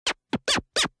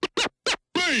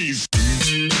Nice!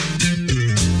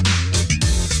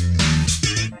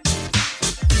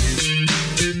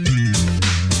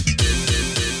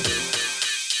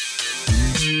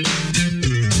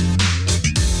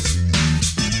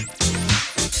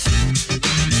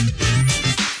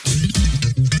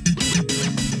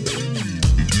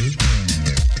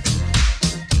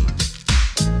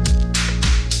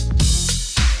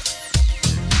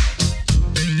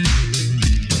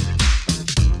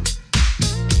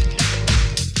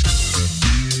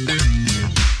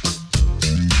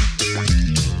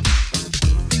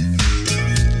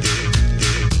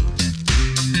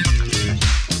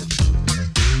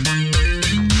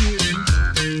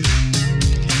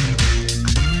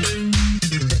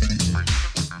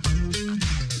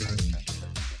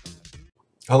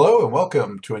 Hello and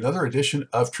welcome to another edition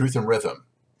of Truth and Rhythm.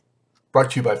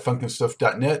 Brought to you by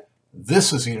FunkinStuff.net,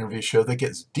 this is the interview show that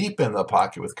gets deep in the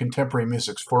pocket with contemporary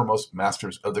music's foremost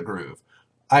masters of the groove.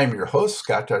 I am your host,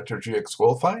 Scott Dr. GX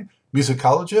Goldfine,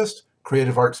 musicologist,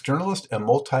 creative arts journalist, and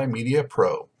multimedia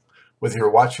pro. Whether you're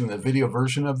watching the video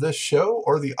version of this show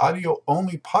or the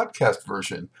audio-only podcast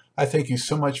version, I thank you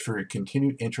so much for your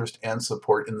continued interest and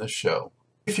support in this show.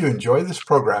 If you enjoy this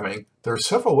programming, there are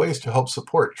several ways to help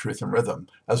support Truth and Rhythm,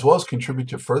 as well as contribute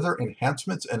to further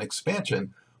enhancements and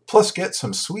expansion, plus get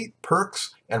some sweet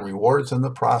perks and rewards in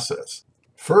the process.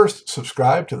 First,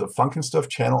 subscribe to the Funkin' Stuff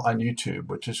channel on YouTube,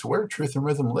 which is where Truth and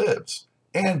Rhythm lives,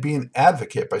 and be an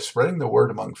advocate by spreading the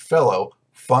word among fellow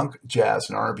funk, jazz,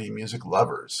 and R&B music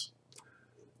lovers.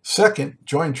 Second,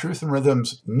 join Truth and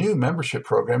Rhythm's new membership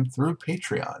program through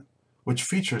Patreon, which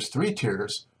features 3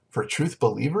 tiers for truth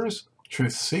believers,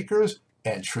 truth seekers,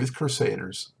 and truth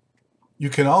crusaders. You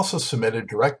can also submit a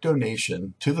direct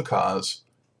donation to the cause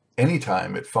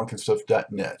anytime at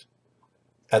FunkinStuff.net.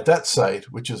 At that site,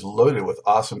 which is loaded with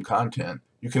awesome content,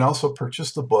 you can also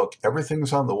purchase the book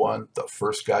Everything's on the One, The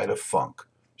First Guide of Funk.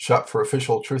 Shop for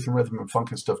official Truth and Rhythm and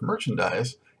Funkin' Stuff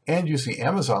merchandise, and use the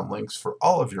Amazon links for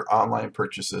all of your online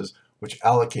purchases, which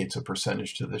allocates a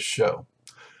percentage to this show.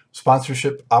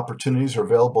 Sponsorship opportunities are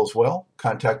available as well.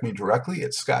 Contact me directly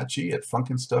at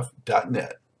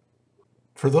scottg@funkinstuff.net.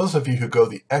 For those of you who go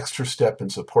the extra step in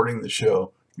supporting the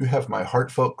show, you have my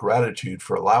heartfelt gratitude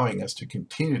for allowing us to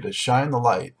continue to shine the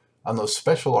light on those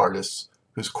special artists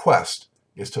whose quest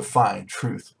is to find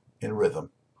truth in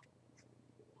rhythm.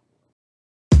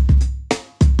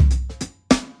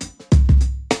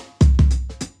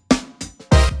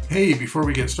 Hey, before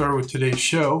we get started with today's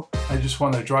show, I just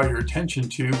want to draw your attention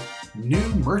to new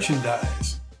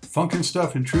merchandise. Funkin'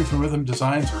 Stuff and Truth and Rhythm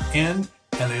designs are in,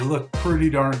 and they look pretty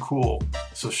darn cool.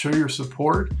 So show your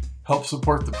support, help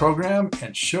support the program,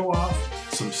 and show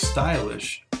off some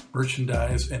stylish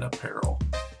merchandise and apparel.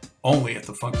 Only at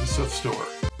the Funkin' Stuff store.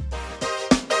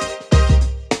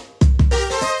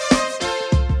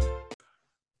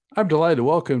 I'm delighted to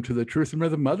welcome to the Truth and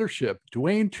Rhythm Mothership,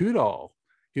 Duane Tudahl.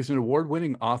 He's an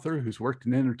award-winning author who's worked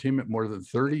in entertainment more than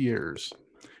 30 years,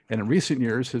 and in recent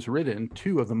years has written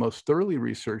 2 of the most thoroughly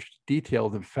researched,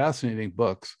 detailed, and fascinating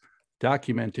books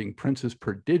documenting Prince's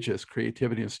prodigious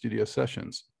creativity in studio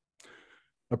sessions.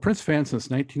 A Prince fan since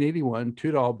 1981,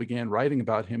 Tudahl began writing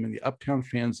about him in the Uptown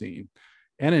fanzine,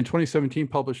 and in 2017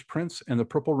 published Prince and the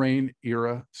Purple Rain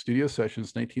Era Studio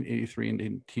Sessions 1983 and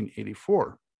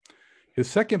 1984. His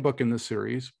second book in the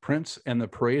series, Prince and the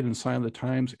Parade and Sign of the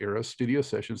Times Era Studio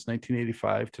Sessions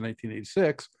 1985 to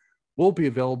 1986, will be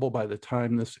available by the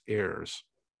time this airs.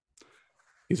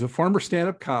 He's a former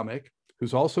stand-up comic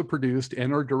who's also produced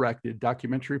and or directed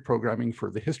documentary programming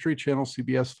for the History Channel,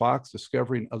 CBS, Fox,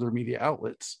 Discovery, and other media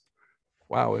outlets.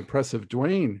 Wow, impressive.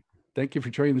 Duane, thank you for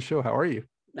joining the show. How are you?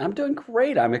 I'm doing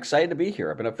great. I'm excited to be here.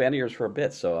 I've been a fan of yours for a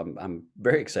bit, so I'm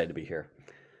very excited to be here.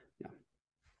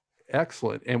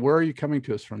 Excellent. And where are you coming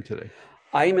to us from today?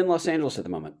 I am in Los Angeles at the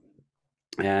moment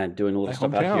and doing a little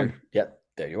stuff out here. Yeah,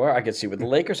 there you are. I can see with the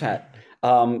Lakers hat.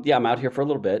 Yeah, I'm out here for a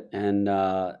little bit, and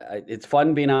it's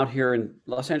fun being out here. And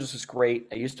Los Angeles is great.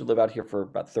 I used to live out here for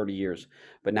about 30 years,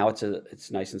 but now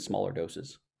it's nice in smaller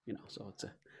doses. So it's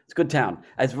a good town.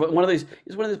 It's one of these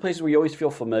places where you always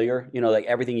feel familiar. Like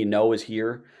everything is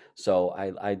here. So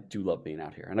I do love being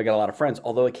out here, and I got a lot of friends,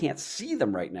 although I can't see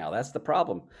them right now. That's the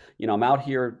problem. I'm out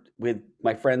here with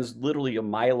my friends literally a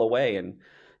mile away, and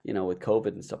with COVID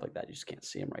and stuff like that, you just can't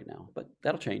see them right now, but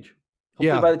that'll change.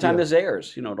 Hopefully by the time this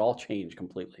airs, it'll all change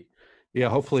completely. Yeah.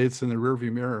 Hopefully it's in the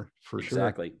rearview mirror for sure.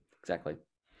 Exactly.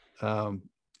 And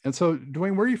so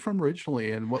Duane, where are you from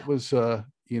originally, and what was, it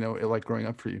like growing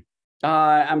up for you?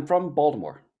 I'm from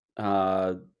Baltimore.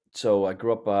 So I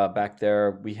grew up back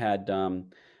there. We had,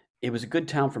 it was a good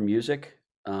town for music.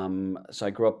 So I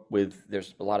grew up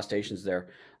there's a lot of stations there.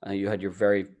 You had your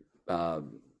very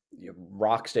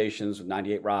rock stations with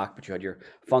 98 Rock, but you had your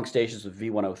funk stations with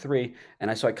V103.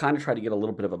 And so I kind of tried to get a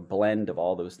little bit of a blend of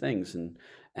all those things.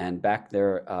 And back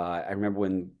there, I remember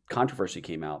when Controversy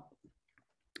came out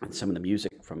and some of the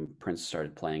music from Prince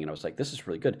started playing, and I was like, this is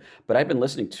really good. But I'd been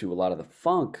listening to a lot of the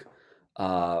funk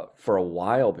for a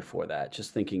while before that,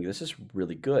 just thinking this is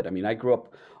really good. I mean, I grew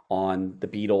up on the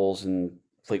Beatles and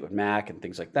Fleetwood Mac and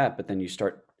things like that, but then you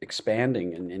start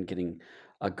expanding and getting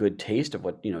a good taste of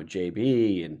what,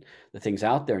 JB and the things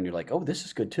out there, and you're like, oh, this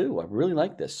is good too. I really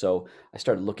like this. So I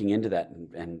started looking into that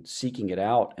and seeking it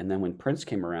out. And then when Prince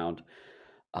came around,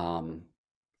 um,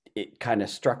 it kind of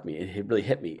struck me. It really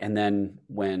hit me. And then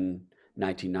when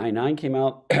 1999 came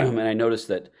out, and I noticed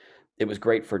that it was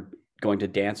great for going to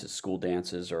dances, school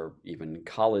dances, or even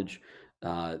college,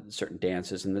 certain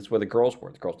dances, and that's where the girls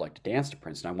were. The girls liked to dance to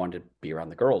Prince, and I wanted to be around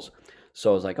the girls.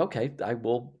 So I was like, okay, I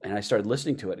will. And I started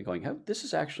listening to it and going, oh, this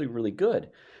is actually really good.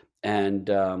 And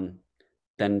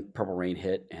then Purple Rain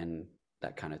hit, and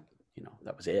that kind of,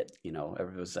 that was it. It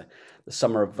was the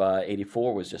summer of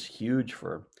 '84 was just huge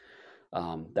for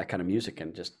that kind of music,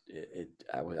 and just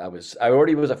I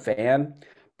already was a fan,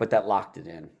 but that locked it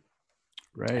in.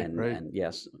 Right. And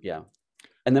yes, yeah.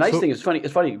 And the nice thing is funny.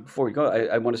 It's funny. Before we go,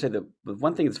 I want to say that the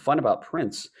one thing that's fun about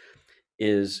Prince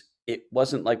is it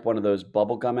wasn't like one of those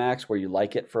bubblegum acts where you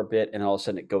like it for a bit and all of a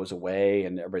sudden it goes away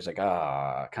and everybody's like,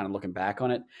 kind of looking back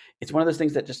on it. It's one of those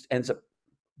things that just ends up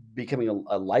becoming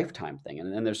a lifetime thing.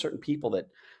 And then there's certain people that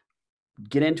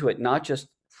get into it not just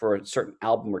for a certain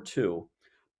album or two,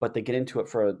 but they get into it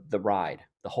for the ride,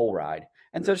 the whole ride.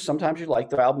 And so sometimes you like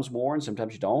the albums more, and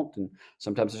sometimes you don't. And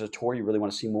sometimes there's a tour you really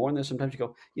want to see more, and then sometimes you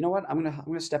go, you know what, I'm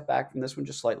gonna step back from this one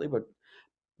just slightly,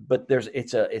 but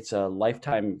it's a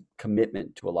lifetime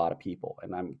commitment to a lot of people,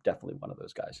 and I'm definitely one of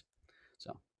those guys.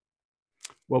 So.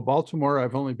 Well, Baltimore,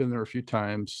 I've only been there a few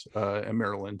times, in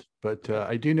Maryland, but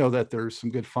I do know that there's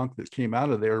some good funk that came out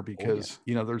of there because,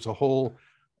 there's a whole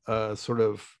sort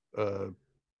of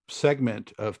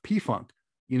segment of P-Funk,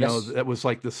 Yes. that was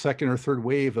like the second or third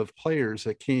wave of players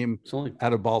that came Absolutely.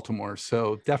 out of Baltimore.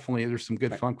 So definitely there's some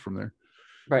good funk from there.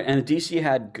 Right, and DC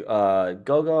had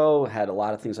Go-Go, had a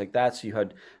lot of things like that. So you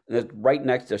had right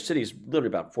next, their cities literally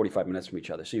about 45 minutes from each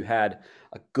other. So you had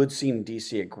a good scene in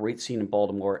DC, a great scene in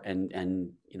Baltimore,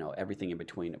 and everything in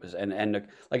between. It was and like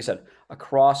I said, a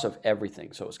cross of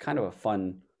everything. So it was kind of a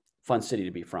fun city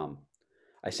to be from.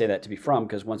 I say that to be from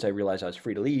because once I realized I was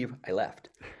free to leave, I left.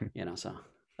 So.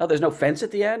 Oh, there's no fence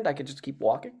at the end. I could just keep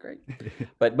walking. Great.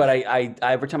 But I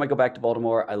every time I go back to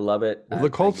Baltimore, I love it. Well, the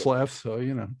Colts left, so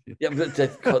Yeah,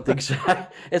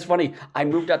 it's funny. I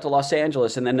moved out to Los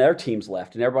Angeles, and then their teams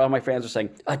left, and everybody, all my fans are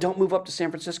saying, "Don't move up to San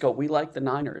Francisco. We like the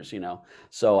Niners."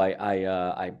 So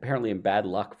I apparently am bad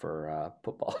luck for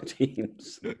football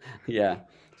teams. Yeah.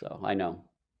 So I know.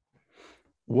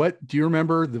 What do you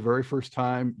remember the very first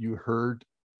time you heard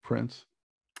Prince?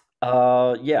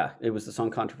 Yeah, it was the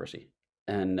song Controversy.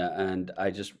 And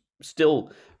I just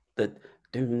still that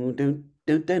and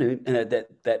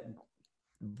that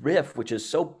riff, which is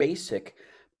so basic,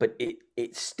 but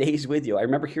it stays with you. I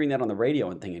remember hearing that on the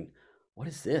radio and thinking, what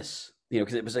is this?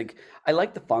 Because it was like I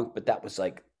like the funk, but that was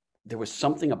like there was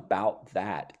something about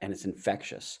that, and it's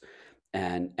infectious.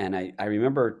 And I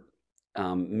remember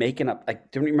making up. I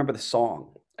didn't remember the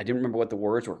song. I didn't remember what the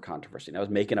words were. Controversy. And I was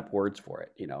making up words for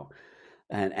it.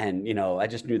 And I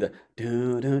just knew the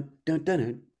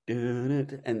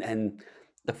and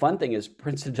the fun thing is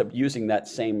Prince ended up using that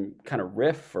same kind of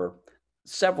riff for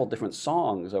several different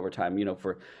songs over time,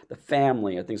 for the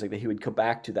family or things like that. He would go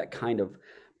back to that kind of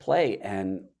play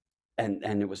and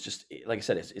it was just like I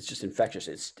said, it's just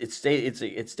infectious. It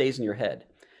stays in your head.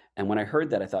 And when I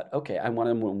heard that, I thought, okay, I want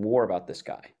to know more about this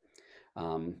guy.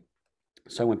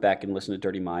 So I went back and listened to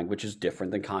Dirty Mind, which is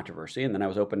different than Controversy. And then I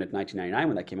was open at 1999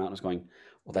 when that came out, and I was going,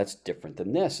 well, that's different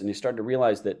than this. And you started to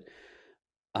realize that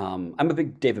I'm a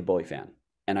big David Bowie fan.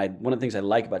 And one of the things I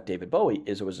like about David Bowie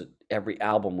is every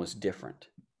album was different.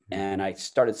 And I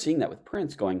started seeing that with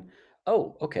Prince going,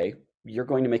 oh, okay, you're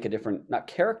going to make a different, not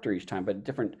character each time, but a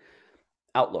different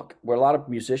outlook, where a lot of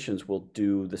musicians will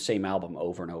do the same album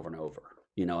over and over and over,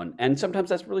 and sometimes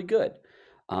that's really good.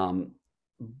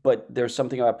 But there's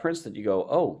something about Prince that you go,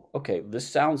 oh, okay, this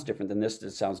sounds different than this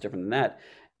sounds different than that.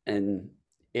 And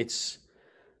it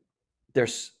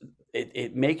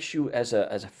makes you as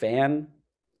a fan,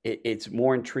 it's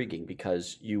more intriguing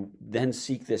because you then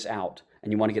seek this out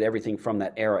and you want to get everything from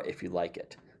that era if you like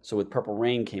it. So with Purple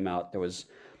Rain came out, there was,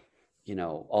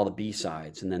 all the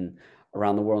B-sides, and then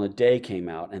Around the World in a Day came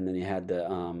out, and then you had the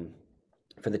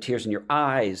For the Tears in Your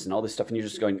Eyes and all this stuff, and you're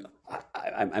just going,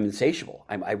 I'm insatiable.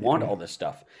 I want all this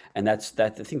stuff, and that's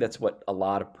that. I think that's what a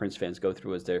lot of Prince fans go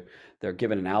through is they're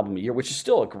given an album a year, which is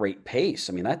still a great pace.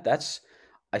 I mean that's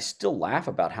I still laugh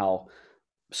about how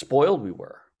spoiled we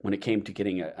were when it came to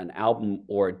getting an album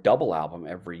or a double album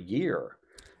every year,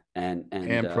 and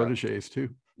Proteges too.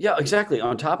 yeah, exactly.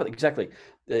 On top of exactly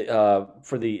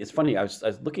for the it's funny. I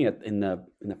was looking at in the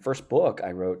first book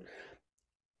I wrote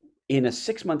in a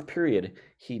 6 month period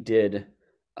he did.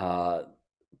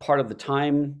 Part of the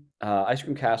time, Ice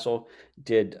Cream Castle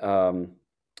did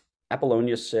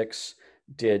Apollonia 6,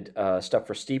 did stuff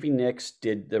for Stevie Nicks,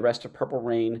 did the rest of Purple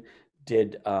Rain,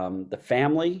 did The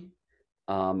Family,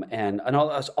 and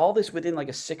all this within like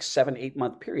a 6, 7, 8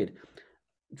 month period.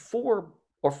 4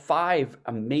 or 5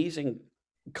 amazing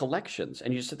collections,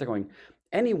 and you just sit there going,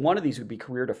 any one of these would be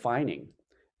career defining,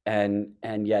 and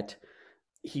yet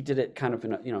he did it kind of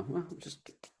in a well,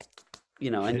 just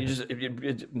and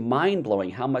it's mind blowing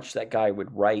how much that guy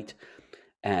would write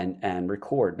and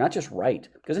record. Not just write,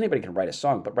 because anybody can write a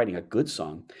song, but writing a good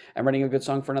song and writing a good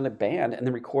song for another band and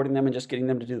then recording them and just getting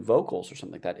them to do the vocals or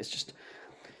something like that. It's just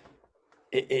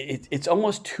it's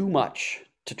almost too much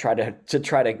to try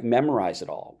to memorize it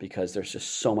all because there's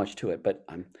just so much to it. But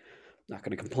I'm not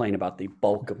going to complain about the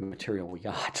bulk of material we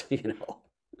got,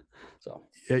 So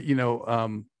yeah,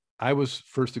 I was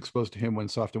first exposed to him when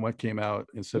Soft and Wet came out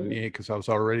in '78 because I was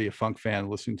already a funk fan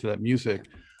listening to that music.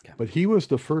 Okay. But he was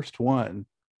the first one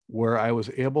where I was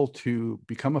able to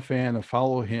become a fan and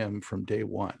follow him from day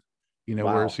one. Wow.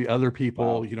 Whereas the other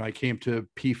people, Wow. I came to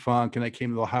P-Funk and I came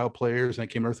to the Ohio Players and I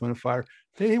came to Earth, Wind & Fire.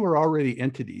 They were already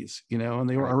entities, and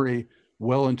they were Right. already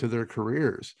well into their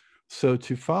careers. So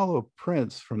to follow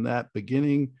Prince from that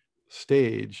beginning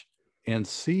stage and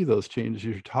see those changes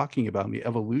you're talking about and the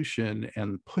evolution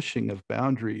and pushing of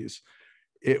boundaries,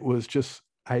 it was just,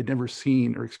 I had never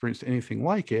seen or experienced anything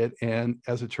like it. And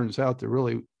as it turns out, there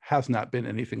really has not been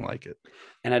anything like it.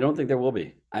 And I don't think there will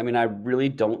be. I mean, I really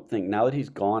don't think, now that he's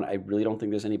gone, I really don't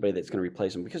think there's anybody that's going to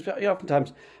replace him. Because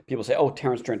oftentimes people say, oh,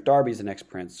 Terence Trent D'Arby's the next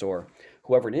Prince or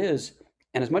whoever it is.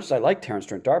 And as much as I like Terence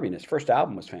Trent D'Arby and his first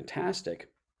album was fantastic,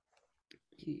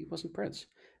 he wasn't Prince.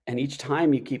 And each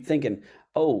time you keep thinking,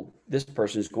 oh, this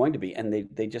person is going to be, and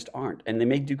they just aren't. And they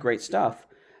may do great stuff,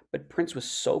 but Prince was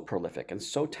so prolific and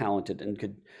so talented and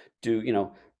could do,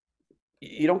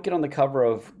 you don't get on the cover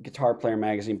of Guitar Player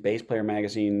magazine, Bass Player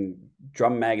magazine,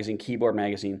 Drum magazine, Keyboard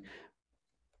magazine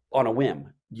on a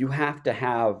whim. You have to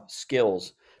have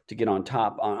skills to get on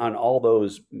top on all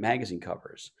those magazine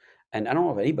covers. And I don't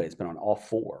know if anybody's been on all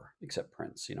 4 except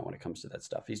Prince, when it comes to that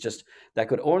stuff. He's just that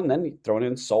good. Or and then throw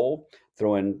in soul,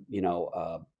 throw in,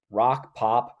 rock,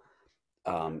 pop,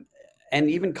 and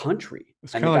even country.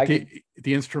 It's kind of like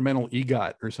the instrumental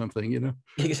EGOT or something,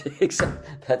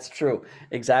 That's true.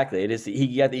 Exactly. It is the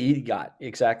EGOT.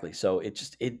 Exactly. So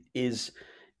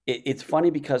it's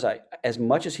funny because as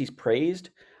much as he's praised,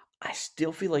 I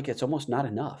still feel like it's almost not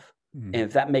enough. Mm-hmm. And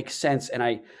if that makes sense. And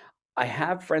I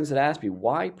have friends that ask me,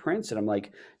 why Prince? And I'm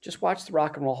like, just watch the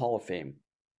Rock and Roll Hall of Fame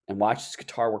and watch his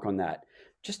guitar work on that.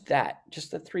 Just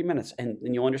the 3 minutes. And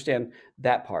you'll understand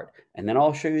that part. And then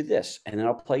I'll show you this. And then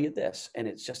I'll play you this.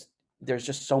 And there's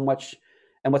just so much.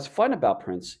 And what's fun about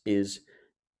Prince is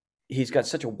he's got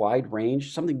such a wide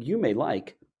range, something you may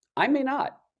like, I may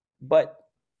not. But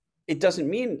it doesn't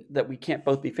mean that we can't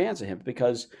both be fans of him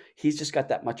because he's just got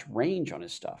that much range on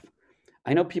his stuff.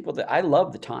 I know people that I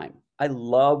love The Time. I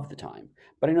love The Time,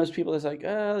 but I know there's people that's like,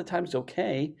 The Time's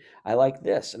okay. I like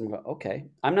this. And I'm going, okay.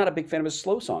 I'm not a big fan of his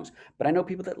slow songs, but I know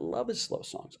people that love his slow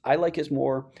songs. I like his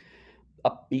more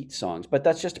upbeat songs, but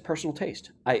that's just a personal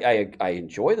taste. I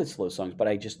enjoy the slow songs, but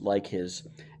I just like his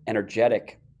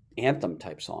energetic anthem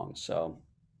type songs. So,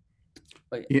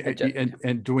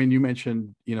 and Dwayne, you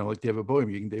mentioned, like David Bowie,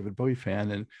 being a David Bowie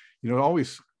fan, and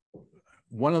always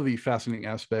one of the fascinating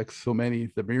aspects,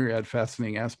 the myriad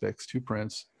fascinating aspects to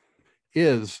Prince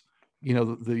is,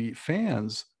 the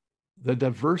fans, the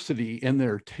diversity in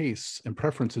their tastes and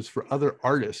preferences for other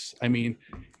artists. I mean,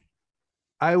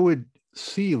 I would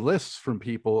see lists from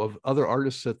people of other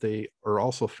artists that they are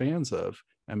also fans of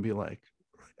and be like,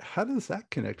 how does that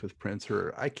connect with Prince?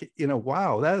 Or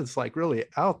wow, that is like really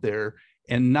out there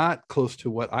and not close to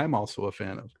what I'm also a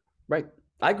fan of. Right.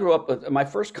 I grew up, my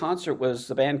first concert was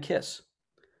the band Kiss.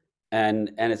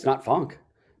 And it's not funk.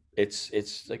 It's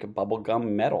like a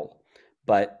bubblegum metal.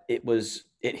 But it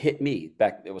hit me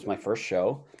back. It was my first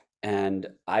show, and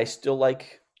I still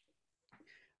like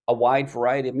a wide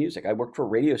variety of music. I worked for a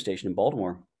radio station in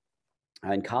Baltimore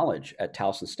in college at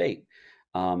Towson State,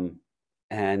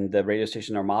 and the radio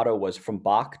station, our motto was from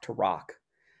Bach to rock,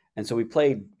 and so we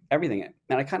played everything.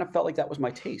 And I kind of felt like that was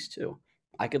my taste too.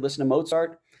 I could listen to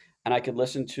Mozart, and I could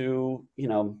listen to,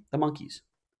 the Monkees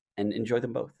and enjoy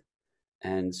them both.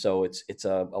 And so it's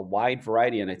a wide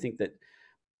variety, and I think that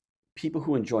people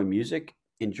who enjoy music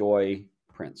enjoy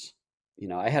Prince.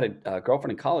 I had a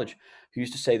girlfriend in college who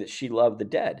used to say that she loved the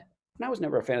Dead, and I was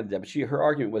never a fan of the Dead. But her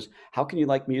argument was, "How can you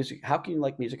like music? How can you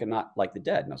like music and not like the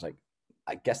Dead?" And I was like,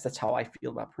 "I guess that's how I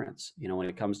feel about Prince. When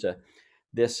it comes to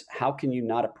this, how can you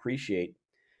not appreciate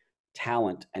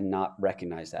talent and not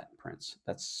recognize that in Prince?"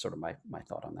 That's sort of my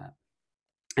thought on that.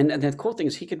 And the cool thing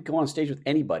is, he could go on stage with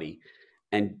anybody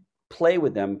and play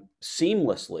with them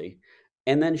seamlessly,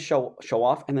 and then show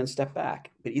off and then step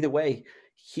back. But either way,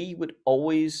 he would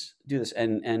always do this.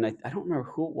 And I don't remember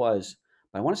who it was,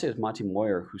 but I want to say it was Monty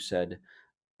Moyer who said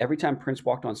every time Prince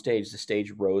walked on stage, the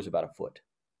stage rose about a foot.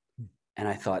 And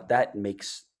I thought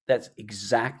that's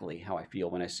exactly how I feel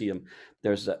when I see him.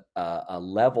 There's a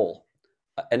level,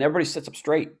 and everybody sits up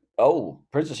straight. Oh,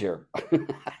 Prince is here.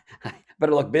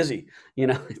 Better look busy.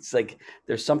 It's like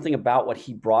there's something about what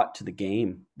he brought to the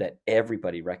game that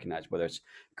everybody recognized, whether it's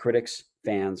critics,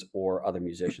 fans, or other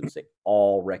musicians. They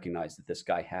all recognize that this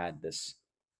guy had this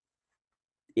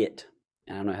it.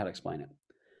 And I don't know how to explain it.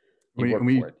 He worked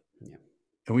for it. Yeah.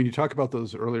 And when you talk about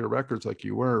those earlier records, like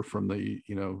you were, from the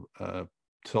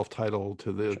self-titled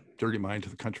to the Dirty Mind to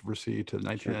the Controversy to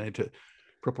 1990 to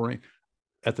Purple Rain,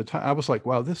 at the time I was like,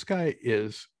 wow, this guy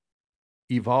is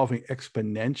evolving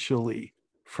exponentially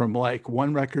from like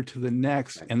one record to the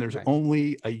next, and there's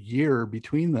only a year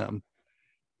between them,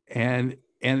 and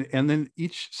then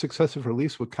each successive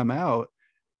release would come out,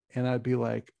 and I'd be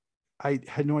like, I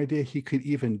had no idea he could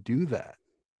even do that.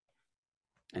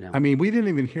 I mean, we didn't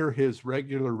even hear his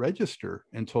regular register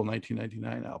until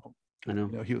 1999 album. I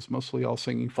know. He was mostly all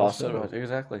singing falsetto.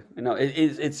 Exactly.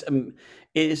 It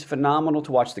is phenomenal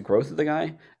to watch the growth of the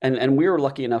guy, and we were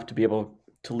lucky enough to be able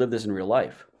to live this in real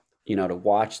life, to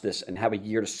watch this and have a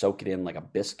year to soak it in like a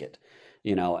biscuit,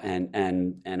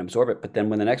 and absorb it. But then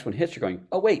when the next one hits, you're going,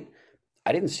 oh wait,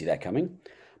 I didn't see that coming.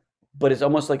 But it's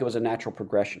almost like it was a natural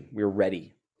progression. We were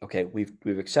ready. Okay, we've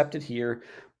accepted here.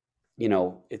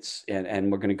 It's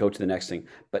and we're going to go to the next thing.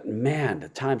 But man, the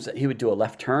times that he would do a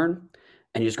left turn,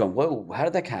 and you're just going, whoa, how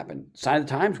did that happen? Sign of the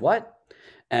times, what?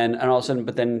 And all of a sudden,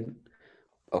 but then,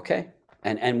 okay,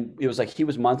 and it was like he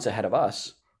was months ahead of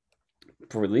us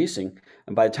for releasing,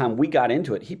 and by the time we got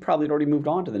into it, he probably had already moved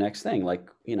on to the next thing. Like,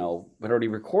 had already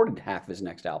recorded half of his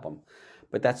next album.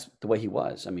 But that's the way he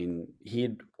was. I mean, he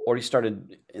had already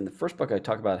started in the first book. I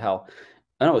talked about how,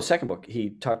 the second book,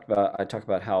 I talked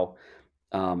about how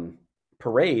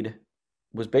Parade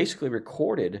was basically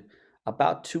recorded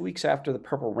about 2 weeks after the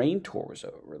Purple Rain tour was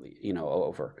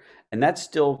over. And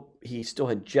he still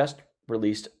had just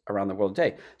released Around the World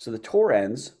Day. So the tour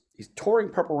ends, he's touring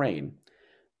Purple Rain.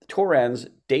 The tour ends,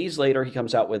 days later he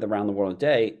comes out with Around the World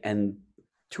Day, and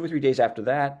 2 or 3 days after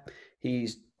that,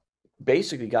 he's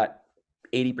basically got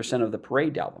 80% of the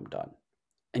Parade album done.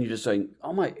 And you're just saying,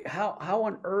 oh my, how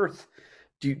on earth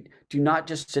do not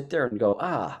just sit there and go,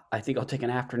 I think I'll take an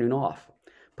afternoon off,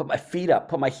 put my feet up,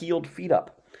 put my heeled feet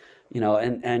up,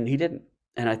 and he didn't.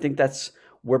 And I think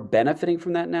we're benefiting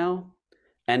from that now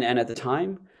and at the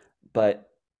time, but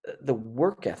the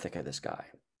work ethic of this guy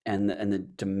and the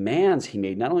demands he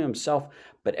made, not only himself,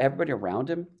 but everybody around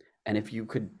him. And if you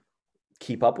could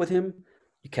keep up with him,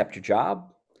 you kept your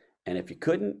job. And if you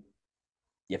couldn't,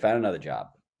 you found another job.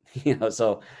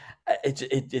 So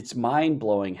it's mind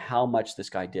blowing how much this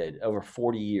guy did over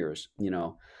 40 years.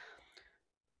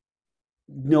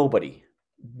 Nobody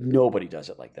does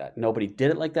it like that. Nobody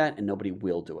did it like that, and nobody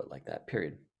will do it like that.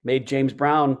 Period. Made James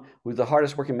Brown, who's the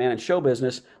hardest working man in show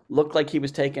business, look like he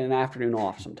was taking an afternoon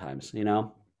off sometimes.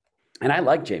 And I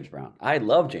like James Brown. I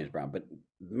love James Brown, but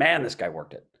man, this guy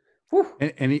worked it.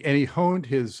 And he honed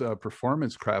his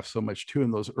performance craft so much too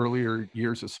in those earlier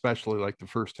years, especially like the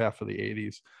first half of the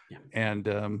 80s. Yeah. And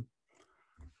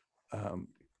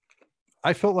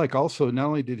I felt like also not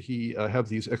only did he have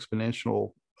these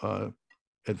exponential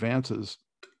advances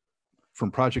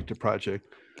from project to project,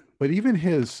 but even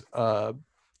his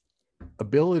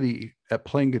ability at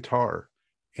playing guitar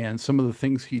and some of the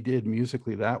things he did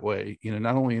musically that way,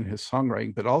 not only in his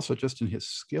songwriting, but also just in his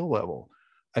skill level,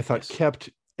 I thought kept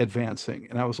advancing.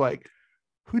 And I was like,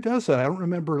 who does that? I don't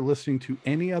remember listening to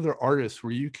any other artists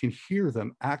where you can hear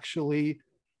them actually,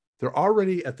 they're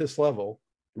already at this level.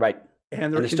 Right.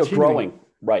 And they're still growing.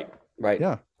 Right.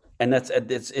 Yeah. And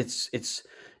it's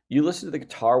you listen to the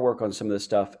guitar work on some of this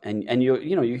stuff, and you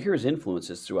hear his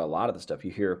influences through a lot of the stuff.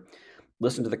 You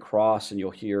listen to The Cross, and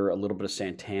you'll hear a little bit of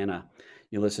Santana.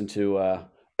 You listen to a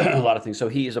lot of things. So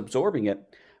he is absorbing it,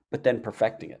 but then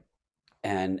perfecting it.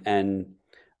 And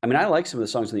I mean, I like some of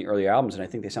the songs in the earlier albums, and I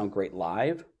think they sound great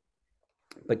live.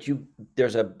 but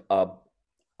there's a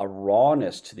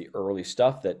rawness to the early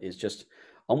stuff that is just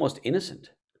almost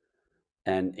innocent.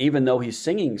 And even though he's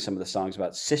singing some of the songs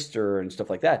about sister and stuff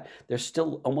like that, there's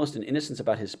still almost an innocence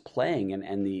about his playing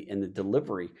and the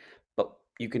delivery. But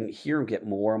you can hear him get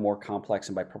more and more complex.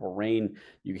 And by Purple Rain,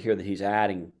 you hear that he's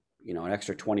adding, an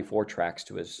extra 24 tracks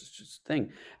to his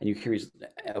thing. And you hear he's,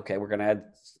 okay, we're going to add,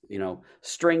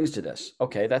 strings to this.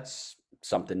 Okay, that's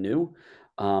something new.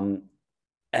 And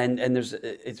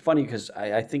it's funny because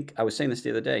I think I was saying this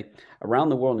the other day, Around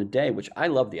the World in a Day, which I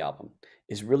love the album,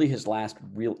 is really his last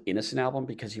real innocent album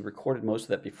because he recorded most of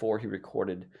that before he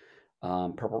recorded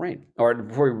Purple Rain, or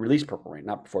before he released Purple Rain,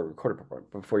 not before he recorded Purple Rain,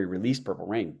 but before he released Purple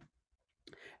Rain.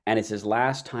 And it's his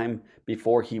last time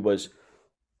before he was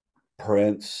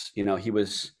Prince. He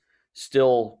was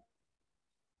still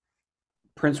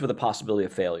Prince with a possibility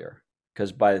of failure.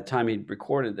 Because by the time he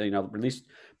recorded, released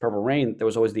Purple Rain, there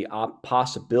was always the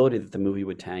possibility that the movie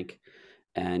would tank,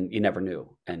 and you never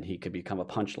knew, and he could become a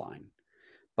punchline.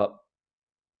 But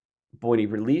when he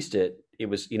released it, it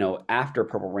was after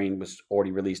Purple Rain was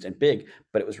already released and big,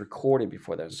 but it was recorded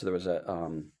before that. So there was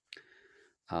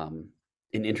an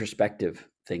introspective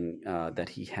thing that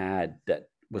he had that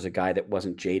was a guy that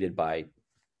wasn't jaded by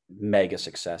mega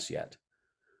success yet.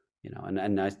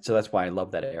 So that's why I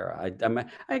love that era.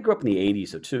 I grew up in the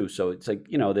 '80s though too, so it's like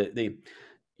the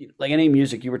like any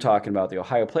music you were talking about, the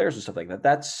Ohio Players and stuff like that.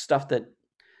 That's stuff that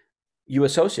you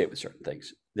associate with certain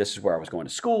things. This is where I was going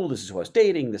to school. This is who I was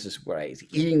dating. This is where I was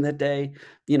eating that day.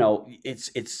 It's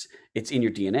in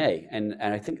your DNA, and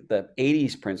I think the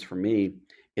 '80s Prince for me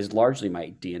is largely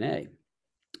my DNA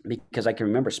because I can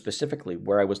remember specifically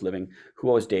where I was living,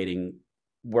 who I was dating,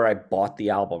 where I bought the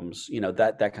albums,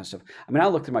 that kind of stuff. I mean, I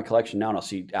look through my collection now and I'll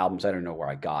see albums. I don't know where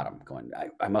I got them going.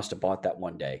 I must've bought that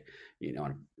one day,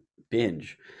 on a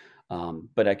binge.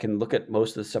 But I can look at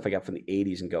most of the stuff I got from the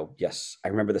 '80s and go, yes, I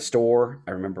remember the store.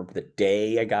 I remember the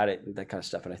day I got it and that kind of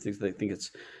stuff. And I think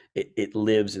it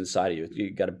lives inside of you.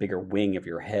 You got a bigger wing of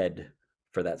your head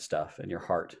for that stuff and your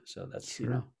heart. So that's,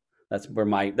 Sure. That's where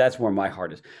my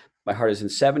heart is. My heart is in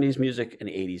 '70s music and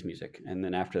 '80s music. And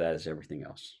then after that is everything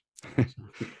else.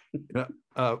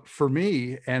 For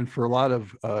me and for a lot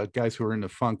of guys who are into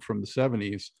funk from the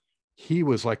 '70s, he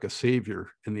was like a savior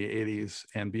in the '80s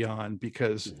and beyond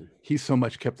because he so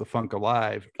much kept the funk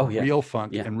alive, real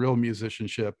funk and real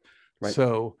musicianship. Right.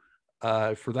 So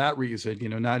for that reason,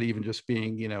 not even just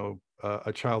being,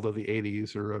 a child of the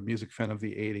 '80s or a music fan of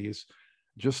the '80s,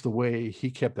 just the way he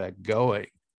kept that going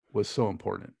was so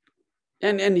important.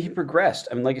 And he progressed.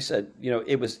 I mean, like I said,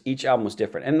 it was each album was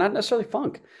different and not necessarily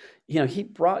funk. He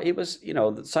brought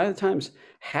the Sign of the Times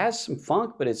has some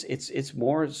funk, but it's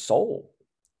more soul,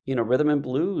 rhythm and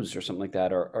blues or something like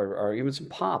that, or even some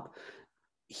pop.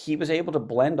 He was able to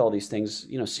blend all these things,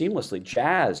 seamlessly.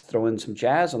 Jazz, throw in some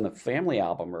jazz on the Family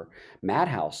album, or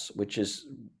Madhouse, which is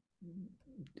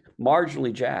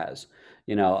marginally jazz.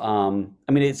 I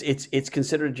mean, it's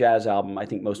considered a jazz album. I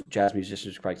think most jazz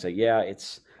musicians would probably say, yeah,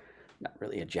 it's not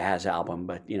really a jazz album,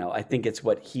 but I think it's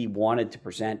what he wanted to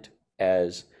present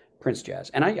as Prince jazz.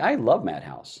 And I love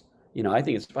Madhouse. I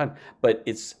think it's fun. But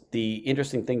it's the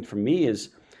interesting thing for me is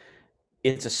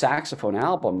it's a saxophone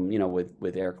album,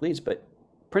 with Eric Leeds, but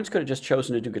Prince could have just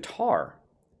chosen to do guitar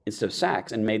instead of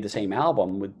sax and made the same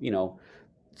album with,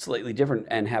 slightly different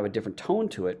and have a different tone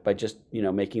to it by just,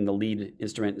 making the lead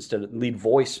instrument lead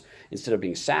voice instead of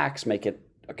being sax, make it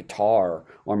a guitar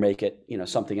or make it,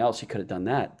 something else. He could have done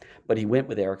that, but he went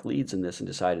with Eric Leeds in this and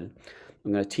decided,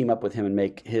 I'm going to team up with him and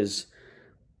make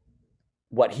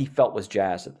what he felt was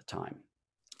jazz at the time.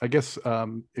 I guess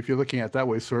if you're looking at it that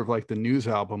way, sort of like the News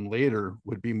album later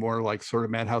would be more like sort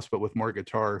of Madhouse, but with more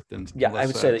guitar than I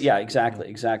would say that. Yeah,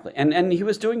 exactly. And he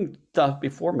was doing stuff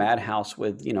before Madhouse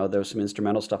with there was some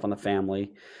instrumental stuff on the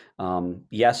Family.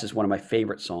 Yes is one of my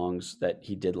favorite songs that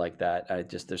he did like that.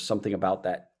 There's something about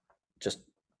that. Just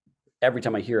every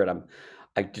time I hear it,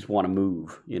 I just want to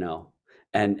move.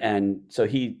 And so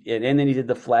and then he did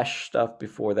the Flesh stuff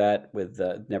before that with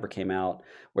Never Came Out,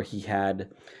 where he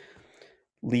had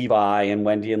Levi and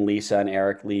Wendy and Lisa and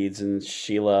Eric Leeds and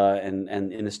Sheila and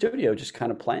in the studio just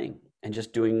kind of playing and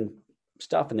just doing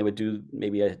stuff. And they would do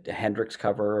maybe a Hendrix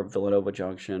cover of Villanova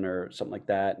Junction or something like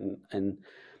that. And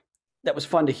that was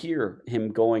fun to hear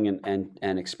him going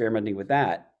and experimenting with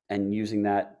that and using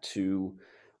that to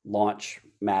launch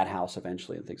Madhouse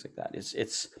eventually and things like that.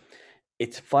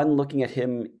 It's fun looking at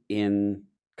him in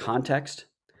context.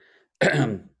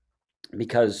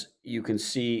 Because you can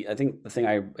see, I think the thing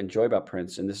I enjoy about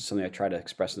Prince, and this is something I try to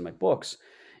express in my books,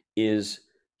 is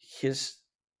he's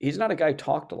not a guy who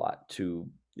talked a lot to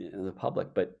the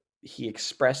public, but he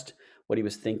expressed what he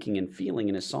was thinking and feeling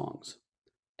in his songs.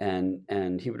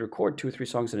 And he would record 2 or 3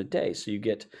 songs in a day. So you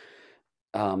get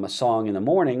a song in the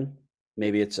morning,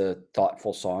 maybe it's a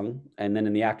thoughtful song, and then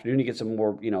in the afternoon you get some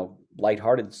more,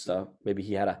 lighthearted stuff. Maybe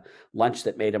he had a lunch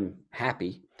that made him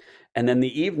happy. And then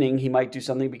the evening he might do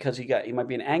something because he might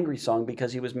be an angry song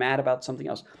because he was mad about something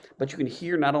else. But you can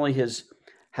hear not only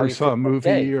how Or he saw a felt that movie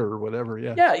day. or whatever.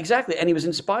 Yeah. Yeah, exactly. And he was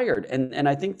inspired. And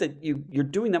I think that you're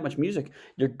doing that much music,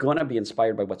 you're gonna be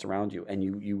inspired by what's around you. And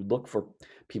you look for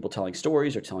people telling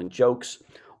stories or telling jokes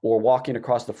or walking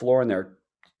across the floor and their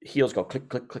heels go click,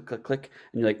 click, click, click, click.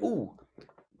 And you're like, ooh,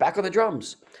 back on the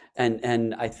drums.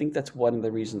 And I think that's one of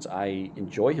the reasons I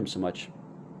enjoy him so much,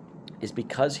 is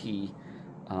because he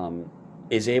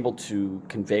is able to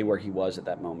convey where he was at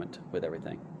that moment with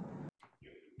everything.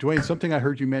 Dwayne, something I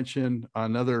heard you mention on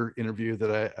another interview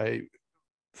that I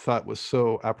thought was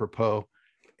so apropos,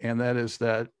 and that is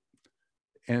that,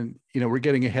 and we're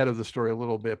getting ahead of the story a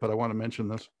little bit, but I want to mention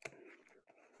this.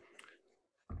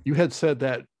 You had said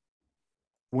that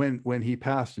when he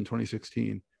passed in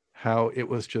 2016, how it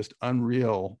was just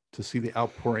unreal to see the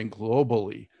outpouring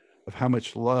globally of how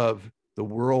much love the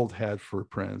world had for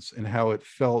Prince and how it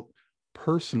felt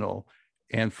personal.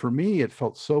 And for me, it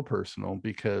felt so personal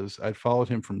because I'd followed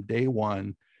him from day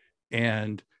one.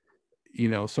 And,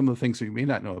 some of the things that you may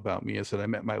not know about me is that I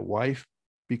met my wife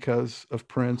because of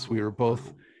Prince. We were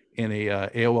both in a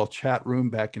AOL chat room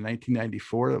back in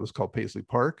 1994 that was called Paisley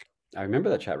Park. I remember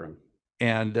that chat room.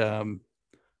 And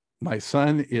my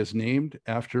son is named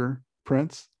after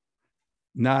Prince,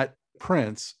 not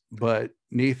Prince, but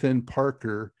Nathan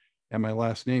Parker, and my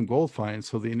last name Goldfine.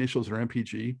 So the initials are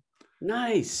MPG.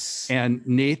 Nice. And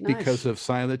Nate because of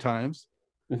Sign of the Times,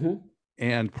 mm-hmm.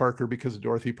 and Parker because of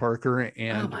Dorothy Parker,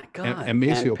 and oh my God, and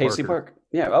Maceo Paisley Parker.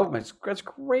 Yeah. Oh, that's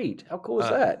great. How cool is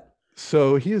that?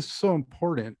 So he is so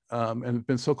important, and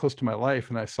been so close to my life.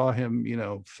 And I saw him,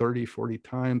 30, 40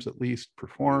 times at least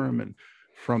perform. And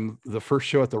from the first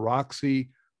show at the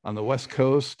Roxy on the West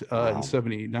Coast in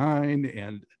 79,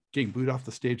 and getting booed off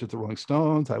the stage at the Rolling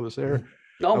Stones. I was there.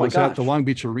 Oh my gosh. At the Long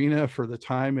Beach Arena for the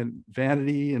time, and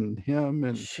Vanity and him,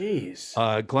 and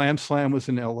Glam Slam was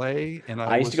in LA, and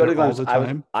I used to go to Glam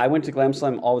Slam. I went to Glam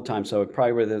Slam all the time, so it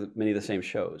probably were many of the same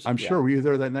shows. I'm sure. Were you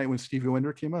there that night when Stevie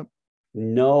Wonder came up?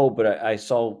 No, but I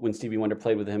saw when Stevie Wonder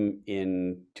played with him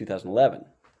in 2011.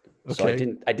 Okay. So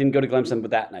I didn't go to Glam Slam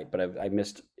that night, but I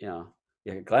missed.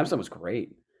 Glam Slam was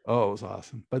great. Oh, it was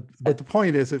awesome. But the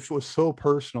point is, it was so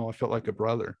personal. I felt like a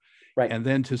brother. Right. And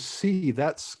then to see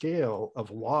that scale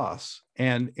of loss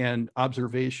and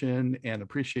observation and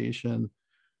appreciation,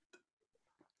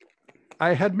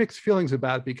 I had mixed feelings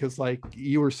about it because, like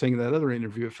you were saying in that other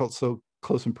interview, it felt so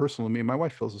close and personal to me. My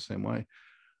wife feels the same way.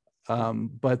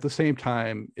 But at the same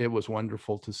time, it was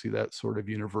wonderful to see that sort of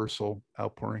universal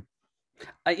outpouring.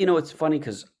 It's funny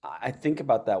because I think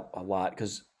about that a lot,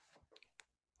 because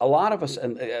a lot of us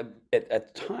at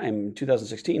the time,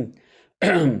 2016,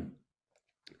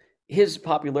 his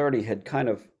popularity had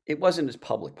it wasn't his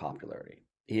public popularity.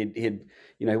 He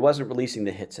wasn't releasing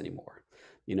the hits anymore.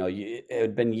 It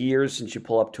had been years since you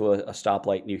pull up to a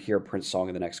stoplight and you hear a Prince song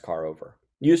in the next car over.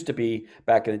 Used to be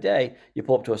back in the day, you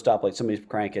pull up to a stoplight, somebody's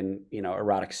cranking,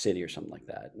 Erotic City or something like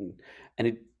that. And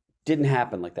it didn't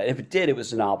happen like that. If it did, it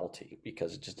was a novelty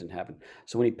because it just didn't happen.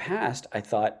 So when he passed, I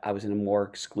thought I was in a more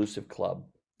exclusive club,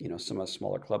 some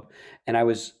smaller club. And I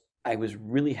was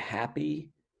really happy,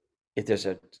 if there's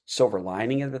a silver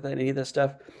lining of any of this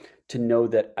stuff, to know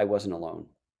that I wasn't alone,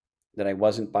 that I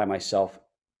wasn't by myself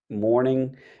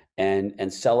mourning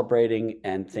and celebrating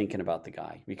and thinking about the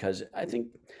guy. Because I think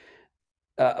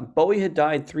Bowie had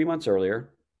died 3 months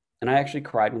earlier, and I actually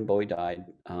cried when Bowie died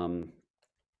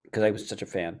because I was such a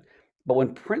fan. But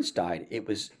when Prince died,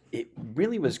 it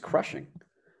really was crushing,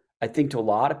 I think, to a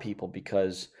lot of people,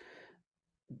 because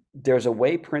there's a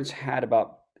way Prince had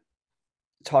about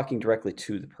talking directly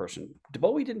to the person.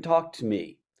 Bowie didn't talk to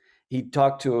me. He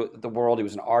talked to the world. He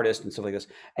was an artist and stuff like this.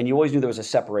 And you always knew there was a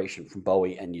separation from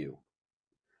Bowie and you.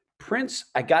 Prince,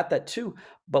 I got that too.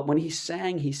 But when he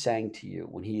sang to you.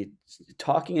 When he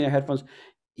talking in your headphones,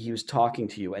 he was talking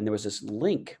to you. And there was this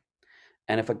link.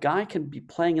 And if a guy can be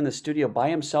playing in the studio by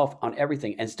himself on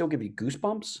everything and still give you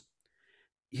goosebumps,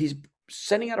 he's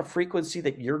sending out a frequency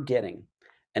that you're getting.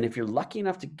 And if you're lucky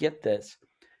enough to get this,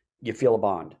 you feel a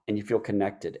bond and you feel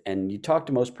connected. And you talk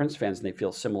to most Prince fans and they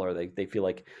feel similar. They feel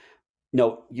like,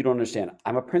 no, you don't understand.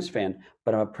 I'm a Prince fan,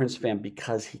 but I'm a Prince fan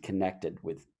because he connected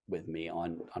with me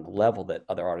on a level that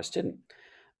other artists didn't.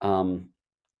 And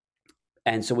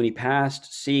so when he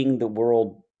passed, seeing the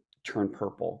world turn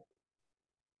purple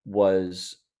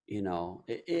was,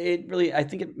 it really, I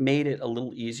think it made it a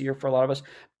little easier for a lot of us.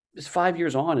 it's 5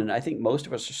 years on, and I think most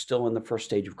of us are still in the first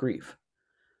stage of grief.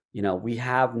 We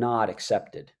have not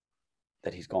accepted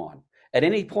that he's gone. At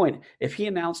any point, if he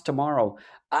announced tomorrow,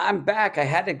 I'm back, I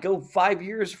had to go 5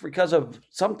 years because of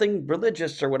something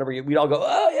religious or whatever, we'd all go,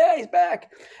 oh yeah, he's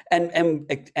back.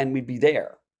 And we'd be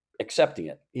there accepting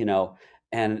it,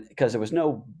 and because there was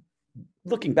no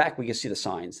looking back, we could see the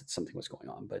signs that something was going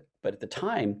on. But at the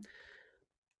time,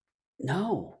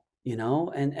 no,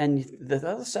 and the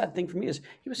other sad thing for me is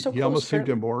he was so He close. almost seemed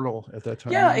immortal at that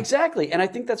time. Yeah, exactly. And I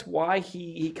think that's why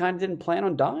he kind of didn't plan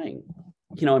on dying,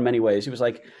 in many ways. He was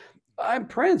like, I'm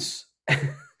Prince.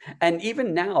 And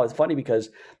even now, it's funny because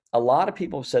a lot of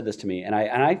people have said this to me, and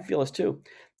I feel this too,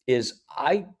 is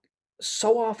I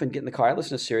so often get in the car, I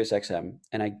listen to Sirius XM,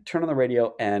 and I turn on the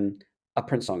radio and a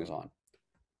Prince song is on,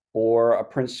 or a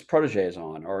Prince protege is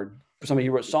on, or somebody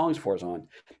who wrote songs for is on,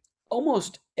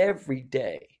 almost every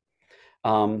day.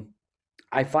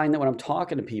 I find that when I'm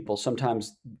talking to people,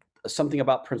 sometimes something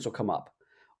about Prince will come up,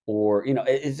 or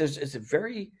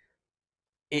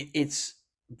it's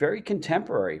very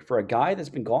contemporary for a guy that's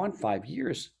been gone 5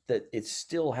 years, that it's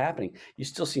still happening. You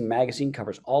still see magazine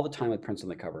covers all the time with Prince on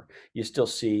the cover. You still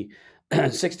see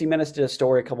 60 Minutes did a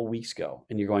story a couple weeks ago,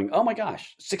 and you're going, oh my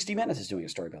gosh, 60 Minutes is doing a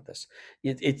story about this.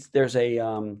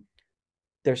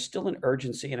 There's still an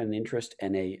urgency and an interest,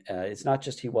 and it's not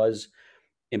just he was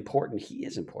important, he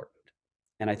is important.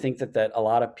 And I think that a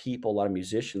lot of people, a lot of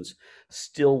musicians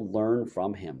still learn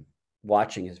from him,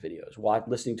 watching his videos,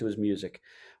 listening to his music.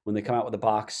 When they come out with the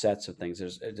box sets of things,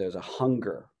 there's a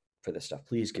hunger for this stuff.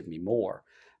 Please give me more.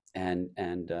 And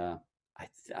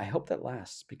I hope that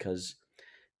lasts, because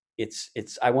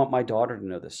I want my daughter to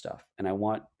know this stuff, and I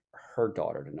want her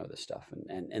daughter to know this stuff.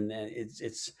 And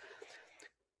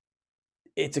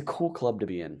it's a cool club to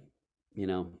be in,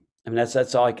 I mean,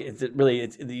 that's all.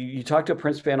 You talk to a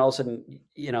Prince fan, all of a sudden,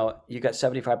 you got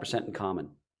 75% in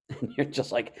common, and you're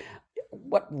just like,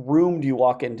 what room do you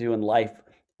walk into in life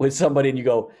with somebody and you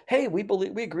go, hey, we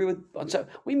agree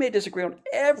we may disagree on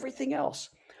everything else,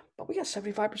 but we got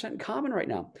 75% in common right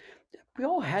now. We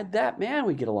all had that, man.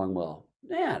 We get along well.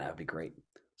 Yeah, that would be great.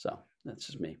 So that's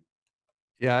just me.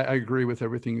 Yeah, I agree with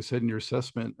everything you said in your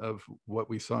assessment of what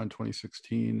we saw in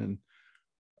 2016.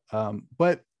 And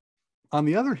but on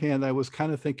the other hand, I was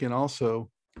kind of thinking also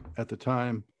at the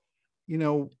time,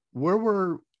 where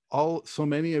were so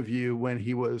many of you when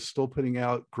he was still putting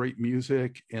out great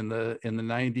music in the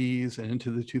 90s and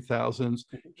into the 2000s?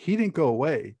 He didn't go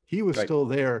away. He was still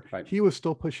there. Right. He was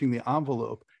still pushing the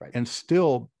envelope, and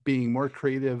still being more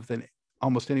creative than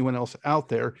almost anyone else out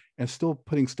there, and still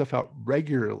putting stuff out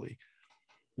regularly.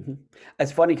 Mm-hmm.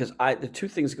 It's funny because the two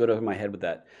things go to my head with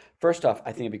that. First off,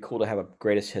 I think it'd be cool to have a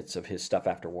greatest hits of his stuff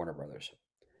after Warner Brothers.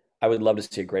 I would love to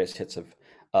see a greatest hits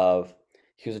of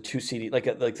here's a 2 CD, like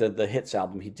the hits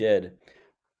album he did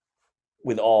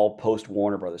with all post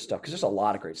Warner Brothers stuff, because there's a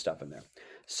lot of great stuff in there.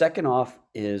 Second off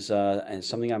is and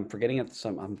something I'm forgetting,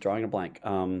 I'm drawing a blank.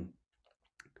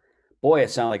 Boy,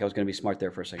 it sounded like I was going to be smart there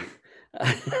for a second.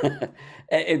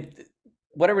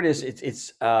 Whatever it is,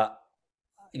 it's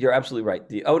you're absolutely right.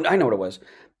 I know what it was.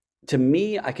 To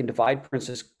me, I can divide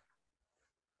Prince's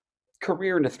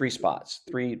career into three spots,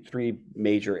 three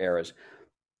major eras.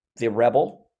 The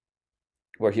Rebel,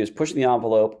 where he was pushing the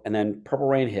envelope, and then Purple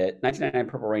Rain hit, 1999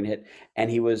 Purple Rain hit,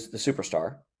 and he was the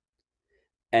superstar.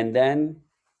 And then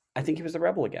I think he was the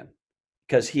Rebel again,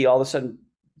 because he all of a sudden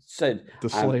said the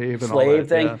slave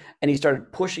thing, yeah. And he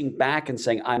started pushing back and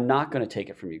saying, I'm not going to take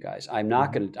it from you guys. I'm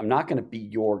not going to be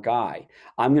your guy.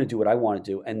 I'm going to do what I want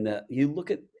to do. And you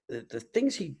look at the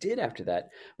things he did after that.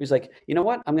 He was like, you know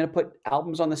what? I'm going to put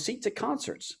albums on the seats at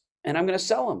concerts, and I'm going to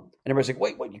sell them. And everybody's like,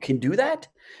 wait, what? You can do that?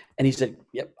 And he said,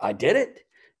 yep, I did it.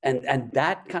 And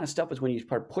that kind of stuff is when you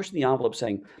start pushing the envelope,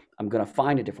 saying, I'm going to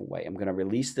find a different way. I'm going to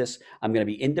release this. I'm going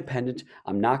to be independent.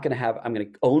 I'm going to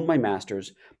own my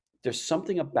masters. There's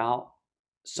something about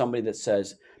somebody that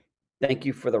says, thank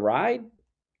you for the ride.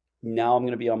 Now I'm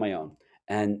going to be on my own.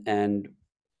 And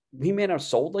he may not have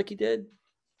sold like he did,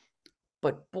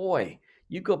 but boy,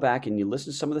 you go back and you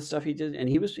listen to some of the stuff he did, and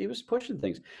he was pushing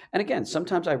things. And again,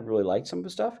 sometimes I really like some of the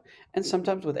stuff, and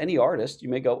sometimes with any artist, you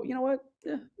may go, you know what,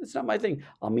 it's not my thing.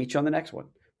 I'll meet you on the next one,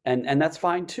 and that's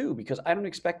fine too, because I don't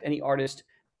expect any artist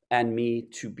and me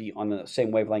to be on the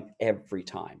same wavelength every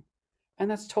time, and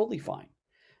that's totally fine.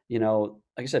 Like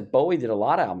I said, Bowie did a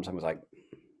lot of albums. I was like,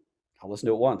 I'll listen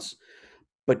to it once,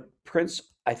 but Prince,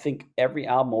 I think every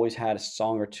album always had a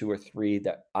song or two or three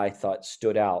that I thought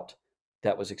stood out,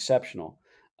 that was exceptional.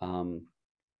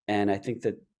 And I think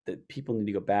that people need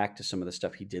to go back to some of the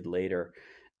stuff he did later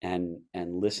and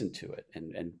listen to it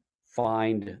and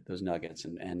find those nuggets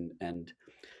and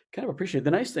kind of appreciate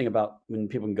the nice thing about when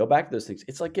people can go back to those things.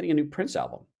 It's like getting a new Prince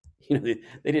album. They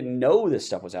didn't know this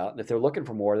stuff was out, and if they're looking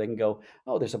for more, they can go,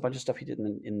 oh, there's a bunch of stuff he did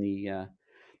in the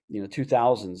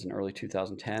 2000s and early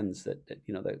 2010s that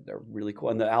they're really cool.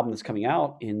 And the album that's coming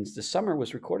out in the summer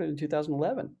was recorded in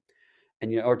 2011,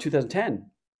 and or 2010,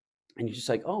 and you're just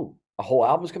like, oh, a whole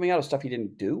album's coming out of stuff he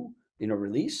didn't do,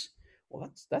 release.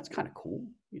 Well, that's kind of cool,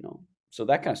 So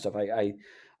that kind of stuff, I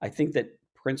think that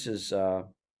Prince's the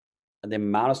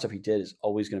amount of stuff he did is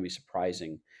always going to be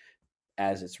surprising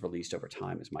as it's released over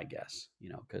time, is my guess.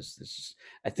 Because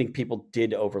I think people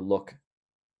did overlook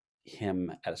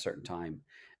him at a certain time,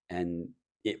 and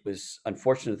it was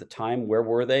unfortunate at the time. Where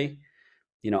were they?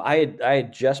 I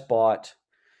had just bought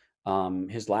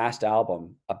his last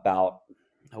album about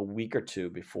a week or two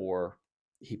before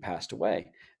he passed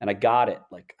away, and I got it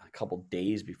like a couple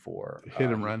days before. Hit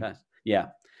and run. Yeah.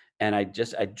 And I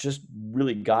just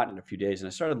really got it in a few days, and I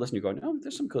started listening, going, oh,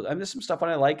 there's some cool, there's some stuff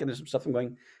I like, and there's some stuff I'm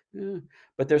going,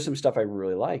 but there's some stuff I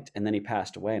really liked. And then he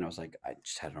passed away, and I was like, I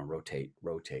just had it on rotate,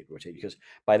 because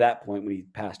by that point, when he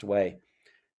passed away,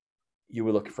 you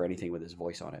were looking for anything with his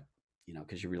voice on it,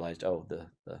 because you realized, oh, the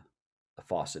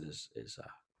faucet is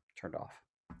turned off.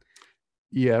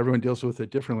 Yeah, everyone deals with it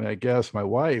differently, I guess. My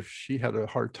wife, she had a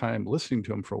hard time listening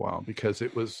to him for a while because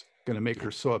it was going to make her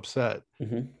so upset,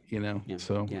 Yeah.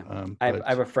 So yeah. I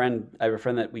have a friend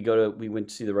that we went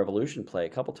to see the Revolution play a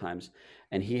couple times,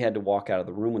 and he had to walk out of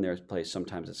the room when there was plays.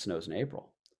 Sometimes it snows in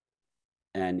April,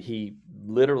 and he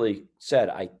literally said,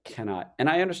 I cannot. And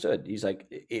I understood. He's like,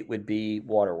 it would be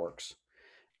waterworks,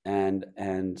 and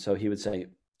so he would say,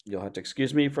 you'll have to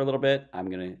excuse me for a little bit, I'm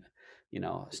gonna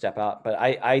step out. But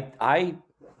I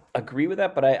agree with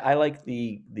that, but I like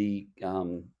the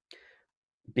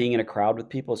being in a crowd with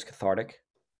people is cathartic,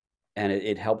 and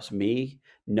it helps me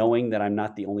knowing that I'm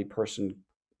not the only person.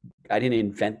 I didn't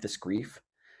invent this grief,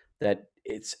 that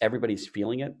it's everybody's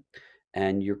feeling it,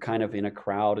 and you're kind of in a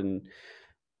crowd and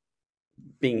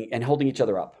holding each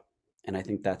other up. And I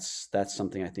think that's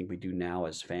something I think we do now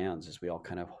as fans, is we all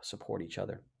kind of support each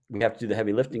other. We have to do the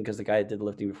heavy lifting because the guy that did the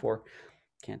lifting before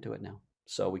can't do it now.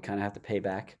 So we kind of have to pay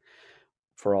back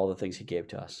for all the things he gave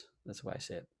to us. That's why I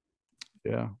say it.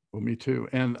 Yeah, well, me too.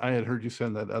 And I had heard you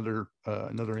send that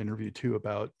another interview too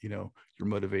about, your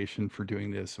motivation for doing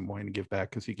this and wanting to give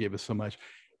back because he gave us so much.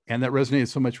 And that resonated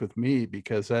so much with me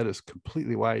because that is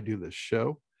completely why I do this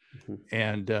show,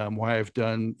 and why I've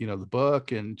done, the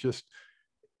book, and just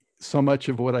so much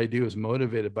of what I do is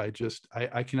motivated by just,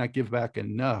 I cannot give back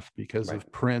enough because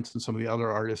of Prince and some of the other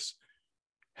artists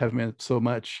have meant so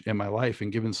much in my life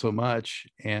and given so much.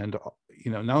 And,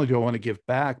 not only do I want to give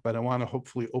back, but I want to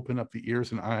hopefully open up the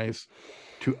ears and eyes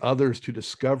to others to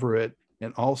discover it,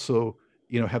 and also,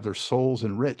 have their souls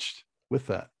enriched with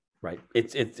that. Right.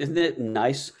 Isn't it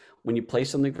nice when you play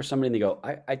something for somebody and they go,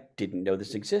 I didn't know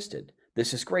this existed.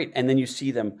 This is great. And then you see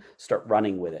them start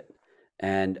running with it.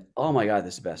 And, oh my God,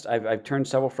 this is the best. I've turned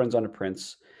several friends on to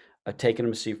Prince. I've taken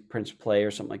them to see Prince play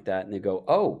or something like that. And they go,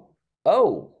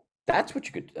 oh, that's what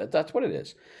that's what it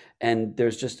is. And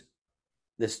there's just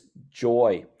this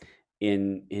joy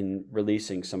in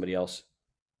releasing somebody else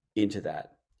into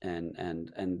that.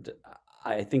 And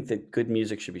I think that good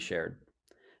music should be shared.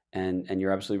 And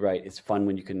you're absolutely right. It's fun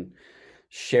when you can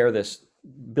share this,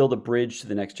 build a bridge to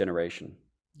the next generation.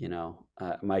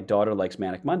 My daughter likes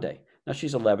Manic Monday. Now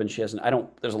she's 11.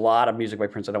 There's a lot of music by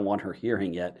Prince I don't want her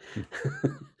hearing yet.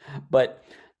 But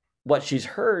what she's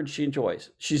heard, she enjoys.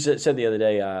 She said the other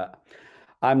day,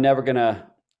 I'm never gonna,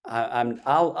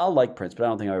 I'll like Prince, but I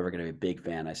don't think I'm ever gonna be a big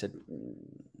fan. I said,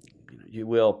 you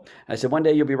will. I said, one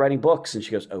day you'll be writing books. And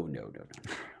she goes, oh, no.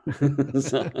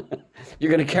 So,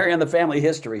 you're going to carry on the family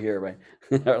history here, right?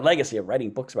 Our legacy of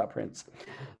writing books about Prince.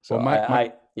 So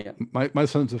well, my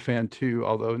son's a fan too,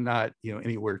 although not,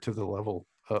 anywhere to the level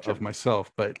of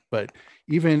myself, but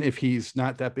even if he's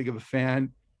not that big of a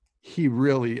fan, he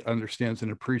really understands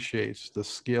and appreciates the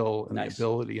skill and the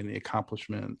ability and the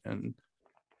accomplishment, and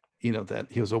that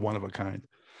he was a one of a kind.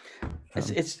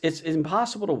 It's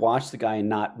impossible to watch the guy and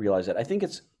not realize that. I think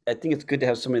it's good to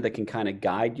have somebody that can kind of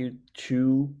guide you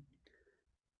to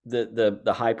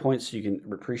the high points so you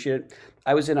can appreciate it.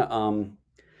 I was in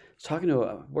working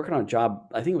on a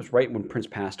job. I think it was right when Prince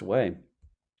passed away,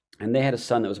 and they had a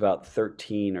son that was about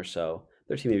 13 or so,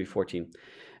 13 maybe 14,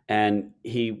 and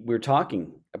we were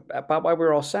talking about why we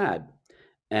were all sad,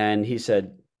 and he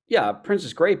said, "Yeah, Prince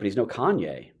is great, but he's no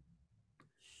Kanye."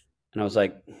 And I was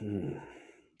like,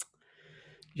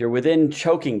 You're within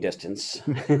choking distance.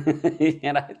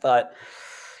 And I thought,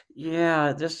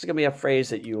 yeah, this is going to be a phrase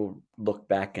that you'll look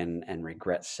back and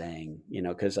regret saying,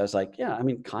 because I was like, yeah, I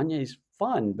mean, Kanye's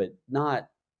fun, but not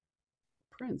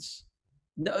Prince.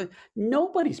 No,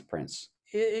 nobody's Prince.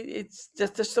 It's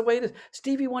just the way it is.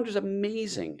 Stevie Wonder's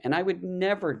amazing, and I would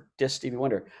never diss Stevie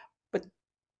Wonder, but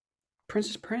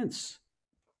Prince is Prince.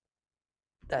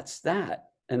 That's that.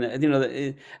 And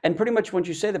and pretty much once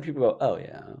you say that, people go, "Oh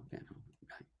yeah, okay."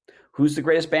 Who's the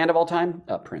greatest band of all time?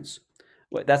 Prince.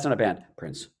 Well, that's not a band.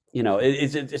 Prince.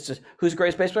 It's just who's the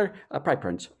greatest bass player? Probably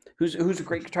Prince. Who's a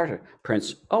great guitar player?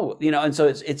 Prince. Oh, and so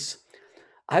it's.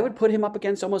 I would put him up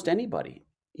against almost anybody.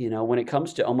 When it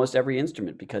comes to almost every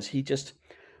instrument, because he just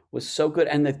was so good.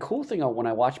 And the cool thing when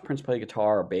I watch Prince play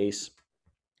guitar or bass,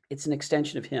 it's an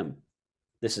extension of him.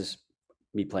 This is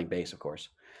me playing bass, of course.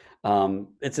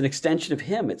 It's an extension of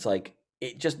him. It's like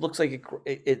it just looks like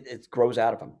it grows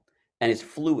out of him, and it's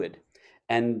fluid.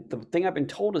 And the thing I've been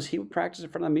told is he would practice in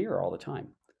front of the mirror all the time,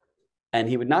 and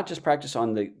he would not just practice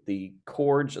on the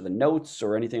chords or the notes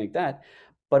or anything like that,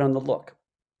 but on the look,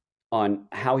 on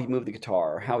how he moved the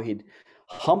guitar, or how he'd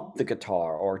hump the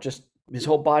guitar, or just his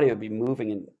whole body would be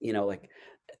moving, and like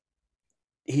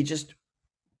he just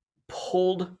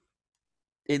pulled.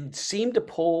 It seemed to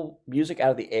pull music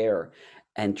out of the air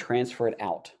and transfer it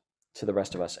out to the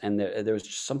rest of us. And there was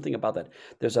just something about that.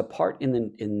 There's a part in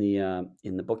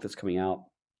the book that's coming out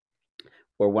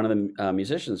where one of the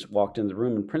musicians walked into the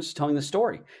room, and Prince is telling the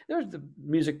story. There's the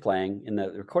music playing in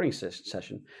the recording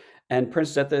session, and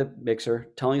Prince is at the mixer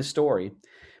telling a story.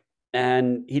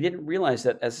 And he didn't realize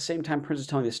that at the same time Prince is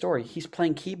telling the story, he's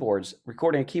playing keyboards,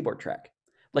 recording a keyboard track.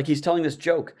 Like he's telling this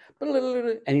joke,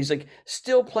 and he's like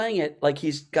still playing it like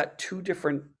he's got two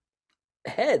different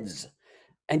heads.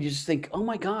 And you just think, oh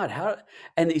my God, how?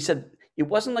 And he said it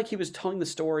wasn't like he was telling the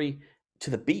story to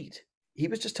the beat. He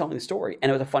was just telling the story, and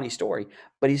it was a funny story,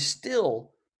 but he's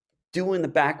still doing the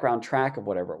background track of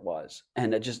whatever it was.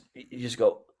 And you just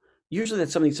go, usually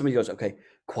that's something somebody goes, okay,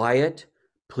 quiet,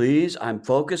 please, I'm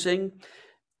focusing.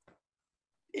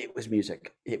 It was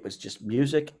music. It was just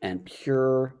music and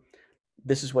pure.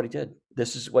 This is what he did.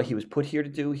 This is what he was put here to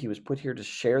do. He was put here to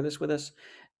share this with us.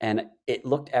 And it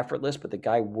looked effortless, but the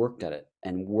guy worked at it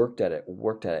and worked at it,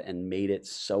 and made it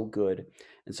so good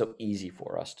and so easy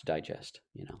for us to digest,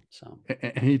 so.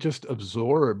 And he just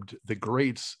absorbed the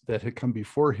greats that had come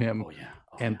before him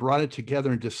and brought it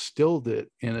together and distilled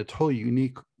it in a totally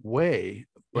unique way,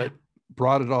 but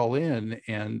brought it all in.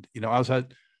 And, I was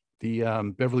at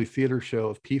the Beverly Theater show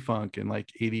of P-Funk in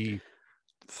like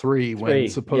 83 when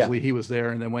supposedly he was there,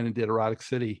 and then went and did Erotic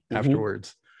City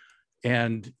afterwards.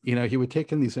 And, he would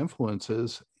take in these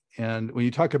influences. And when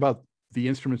you talk about the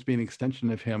instruments being an extension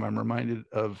of him, I'm reminded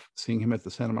of seeing him at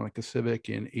the Santa Monica Civic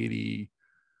in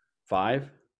 85.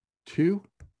 2.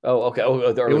 Oh, okay. Oh,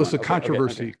 it was a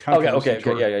controversy.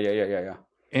 Okay. Yeah.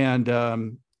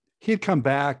 And he had come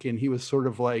back, and he was sort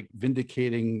of like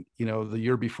vindicating, the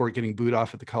year before getting booed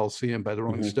off at the Coliseum by the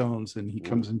Rolling Stones. And he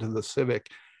comes into the Civic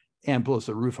and blows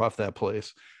the roof off that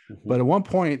place. But at one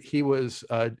point he was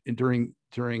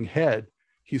during Head,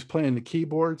 he's playing the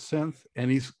keyboard, synth, and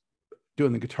he's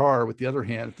doing the guitar with the other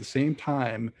hand at the same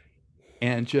time,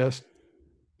 and just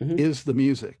is the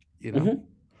music,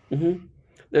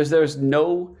 There's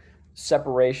no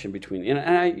separation between,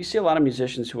 and you see a lot of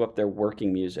musicians who are up there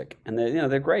working music, and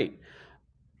they're great,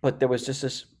 but there was just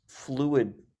this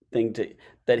fluid thing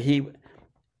that he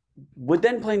would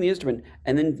then playing the instrument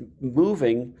and then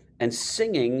moving and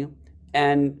singing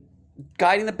and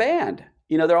guiding the band.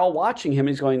 They're all watching him, and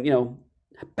he's going,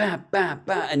 ba, ba,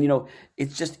 ba, and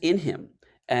it's just in him,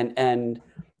 and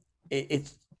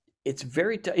it's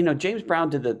very, James Brown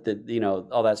did the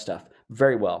all that stuff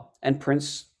very well, and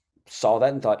Prince saw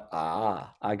that and thought,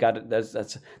 I got it,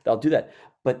 that's I'll do that.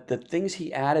 But the things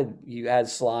he added, you add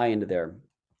Sly into there,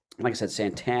 like I said,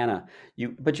 Santana,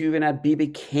 but you even had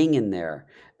BB King in there,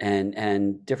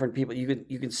 and different people.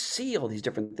 You can see all these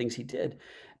different things he did.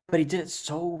 But he did it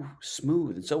so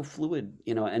smooth and so fluid,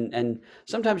 and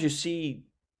sometimes you see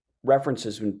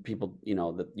references when people,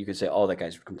 that you could say, oh, that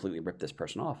guy's completely ripped this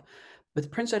person off.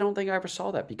 But Prince, I don't think I ever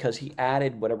saw that, because he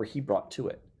added whatever he brought to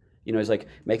it. He's like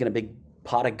making a big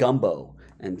pot of gumbo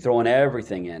and throwing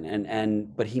everything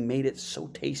in, but he made it so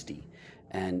tasty.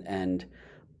 And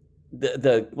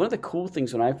the one of the cool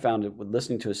things when I found it with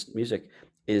listening to his music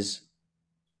is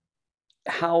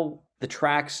how the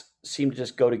tracks seem to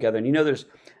just go together. And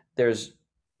there's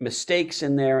mistakes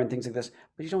in there and things like this,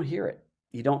 but you don't hear it.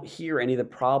 You don't hear any of the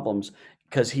problems,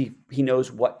 because he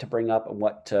knows what to bring up and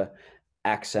what to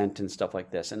accent and stuff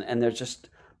like this. And there's just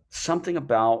something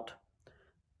about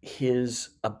his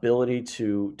ability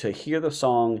to hear the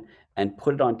song and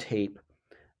put it on tape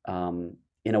in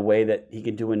a way that he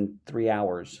can do in 3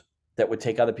 hours that would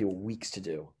take other people weeks to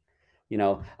do.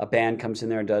 A band comes in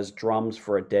there and does drums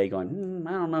for a day going,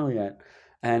 I don't know yet.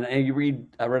 And I read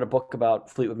a book about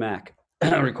Fleetwood Mac,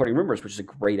 Recording Rumors, which is a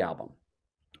great album,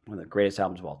 one of the greatest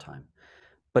albums of all time.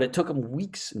 But it took them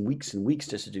weeks and weeks and weeks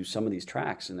just to do some of these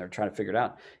tracks, and they're trying to figure it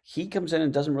out. He comes in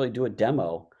and doesn't really do a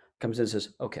demo. Comes in and says,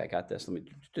 "Okay, I got this. Let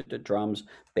me do drums,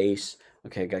 bass.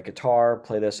 Okay, I got guitar.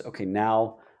 Play this. Okay,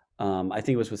 now." I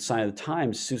think it was with Sign of the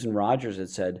Times. Susan Rogers had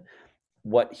said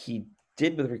what he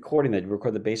did with recording. That he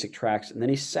recorded the basic tracks, and then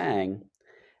he sang,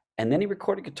 and then he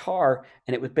recorded guitar,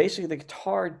 and it was basically the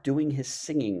guitar doing his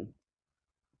singing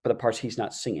for the parts he's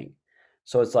not singing.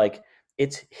 So it's like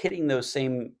it's hitting those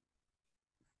same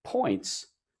points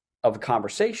of a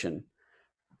conversation,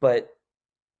 but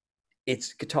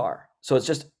it's guitar. So it's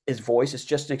just his voice. It's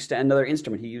just another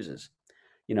instrument he uses,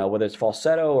 whether it's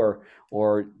falsetto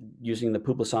or using the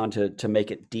pouplisson to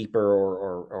make it deeper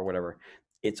or whatever.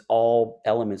 It's all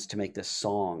elements to make this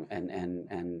song,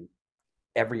 and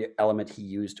every element he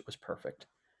used was perfect.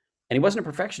 And he wasn't a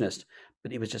perfectionist,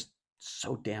 but he was just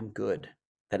so damn good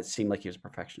that it seemed like he was a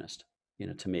perfectionist,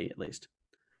 to me at least.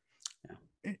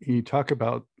 Yeah. You talk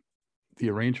about the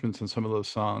arrangements in some of those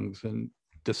songs, and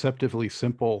deceptively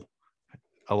simple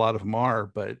a lot of them are,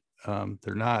 but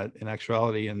they're not in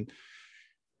actuality. And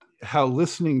how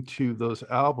listening to those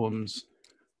albums,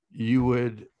 you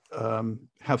would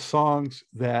have songs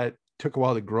that took a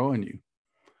while to grow on you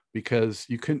because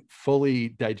you couldn't fully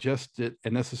digest it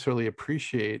and necessarily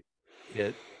appreciate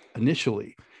it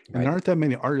initially. Right. And there aren't that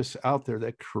many artists out there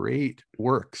that create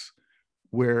works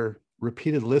where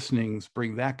repeated listenings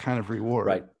bring that kind of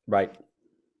reward. Right.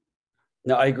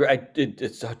 No, I agree. I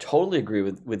totally agree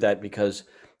with that, because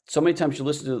so many times you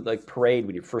listen to like Parade,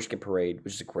 when you first get Parade,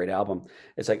 which is a great album.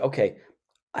 It's like, okay,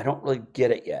 I don't really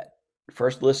get it yet.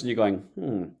 First listen, you're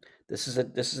going, this is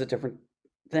a different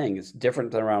thing. It's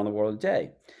different than Around the World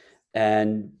Today.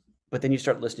 But then you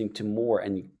start listening to more,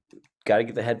 and you got to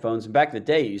get the headphones. And back in the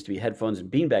day, it used to be headphones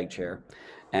and beanbag chair.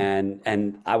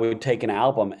 And I would take an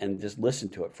album and just listen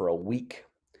to it for a week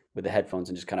with the headphones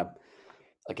and just kind of,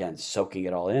 again, soaking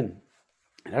it all in.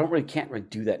 And I can't really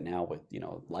do that now with,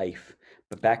 life.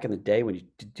 But back in the day, when you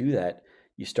do that,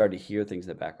 you start to hear things in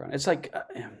the background. It's like,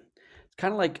 it's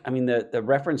kind of like, I mean, the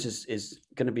reference is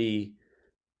going to be,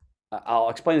 I'll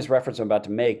explain this reference I'm about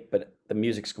to make, but the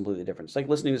music's completely different. It's like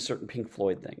listening to certain Pink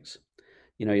Floyd things.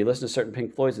 You listen to certain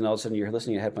Pink Floyds, and all of a sudden you're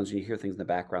listening to headphones and you hear things in the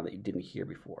background that you didn't hear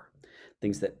before.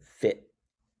 Things that fit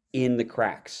in the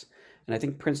cracks. And I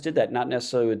think Prince did that, not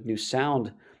necessarily with new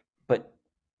sound, but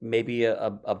maybe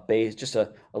a bass, just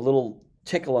a little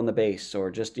tickle on the bass, or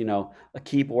just, a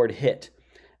keyboard hit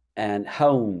and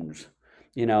hones,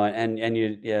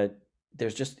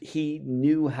 there's just, he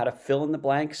knew how to fill in the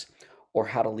blanks or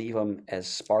how to leave them as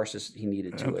sparse as he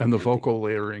needed to. And the vocal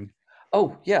layering.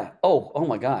 Oh yeah. Oh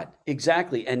my God.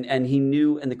 Exactly. And he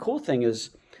knew, and the cool thing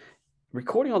is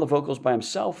recording all the vocals by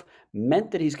himself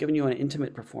meant that he's giving you an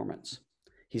intimate performance.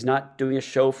 He's not doing a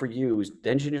show for you. He's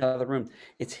engineering out of the room.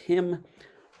 It's him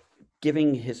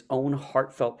giving his own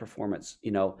heartfelt performance.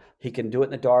 He can do it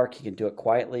in the dark. He can do it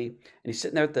quietly. And he's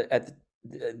sitting there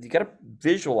you got to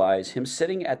visualize him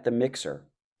sitting at the mixer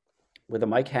with a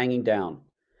mic hanging down.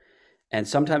 And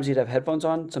sometimes he'd have headphones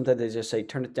on. Sometimes they just say,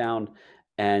 turn it down.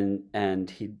 And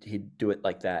he'd do it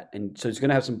like that. And so he's going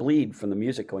to have some bleed from the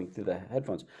music going through the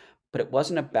headphones. But it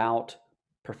wasn't about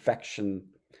perfection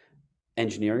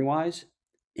engineering wise.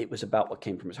 It was about what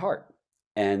came from his heart.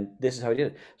 And this is how he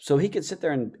did it. So he could sit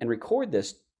there and record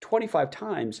this 25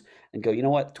 times and go, you know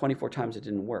what, 24 times it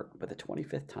didn't work, but the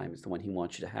 25th time is the one he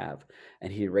wants you to have.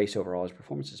 And he'd erase over all his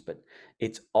performances. But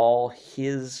it's all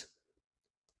his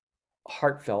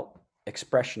heartfelt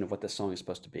expression of what the song is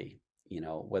supposed to be.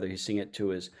 Whether he's singing it to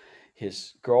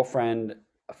his girlfriend,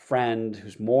 a friend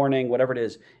who's mourning, whatever it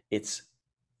is, it's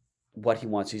what he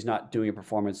wants. He's not doing a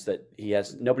performance that he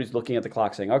has. Nobody's looking at the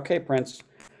clock saying, okay, Prince,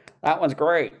 that one's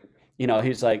great.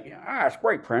 He's like, it's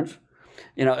great, Prince.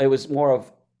 It was more of,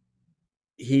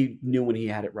 he knew when he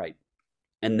had it right.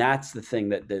 And that's the thing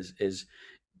that is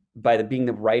by being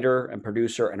the writer and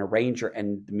producer and arranger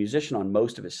and the musician on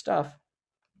most of his stuff,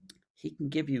 he can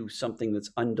give you something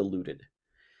that's undiluted.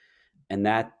 And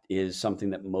that is something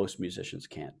that most musicians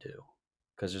can't do,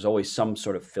 because there's always some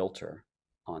sort of filter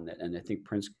on it. And I think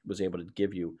Prince was able to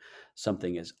give you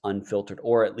something as unfiltered,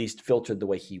 or at least filtered the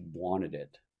way he wanted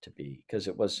it to be, because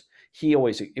it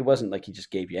wasn't like he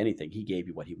just gave you anything. He gave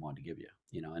you what he wanted to give you,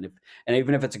 and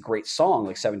even if it's a great song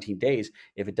like 17 Days,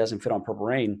 if it doesn't fit on Purple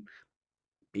Rain,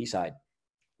 B-side,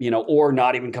 or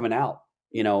not even coming out,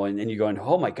 and you're going,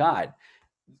 oh my God,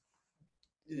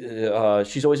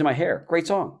 She's Always in My Hair, great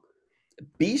song.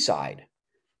 B-side,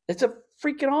 it's a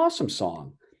freaking awesome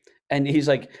song. And he's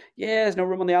like, yeah, there's no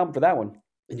room on the album for that one.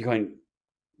 And you're going,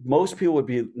 most people would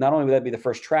be, not only would that be the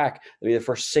first track, it'd be the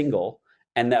first single,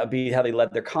 and that would be how they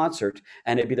led their concert,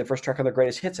 and it'd be the first track on their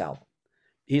greatest hits album.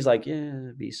 He's like,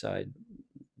 yeah, B-side,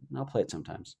 I'll play it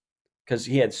sometimes. Because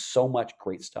he had so much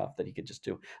great stuff that he could just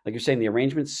do. Like you're saying, the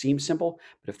arrangements seem simple,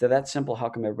 but if they're that simple, how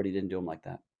come everybody didn't do them like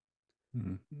that?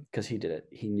 Because he did it.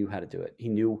 He knew how to do it. He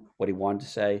knew what he wanted to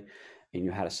say. He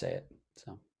knew how to say it.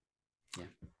 So,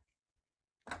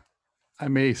 yeah. I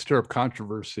may stir up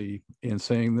controversy in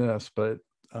saying this, but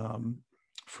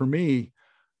for me,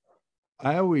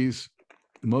 I always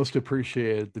most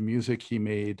appreciated the music he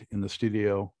made in the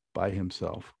studio by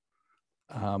himself.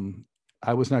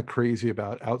 I was not crazy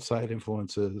about outside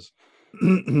influences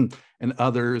and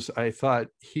others. I thought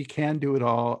he can do it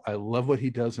all. I love what he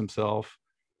does himself.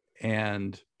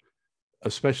 And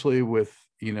especially with,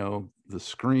 the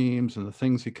screams and the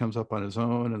things he comes up on his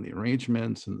own and the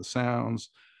arrangements and the sounds,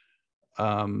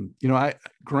 I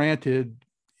granted,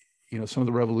 some of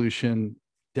the Revolution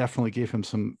definitely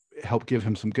helped give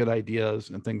him some good ideas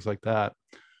and things like that.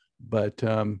 But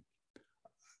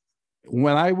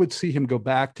when I would see him go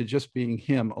back to just being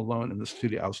him alone in the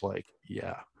studio, I was like,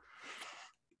 yeah.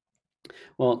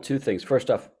 Well, two things. First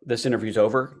off, this interview's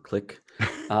over. Click.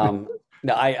 No,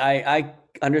 I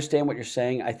understand what you're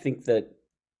saying. I think that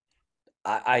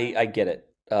I get it.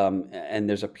 And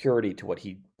there's a purity to what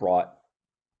he brought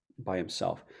by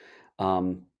himself.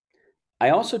 I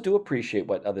also do appreciate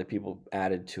what other people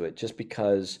added to it, just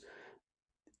because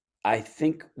I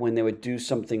think when they would do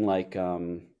something like,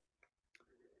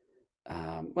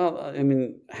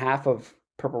 half of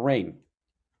Purple Rain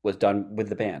was done with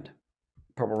the band.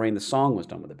 Purple Rain, the song, was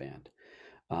done with the band.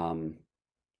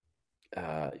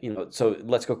 So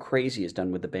Let's Go Crazy is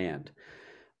done with the band.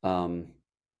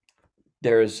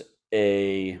 There's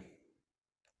a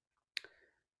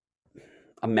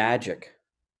magic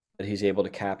that he's able to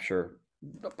capture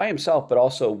by himself, but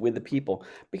also with the people,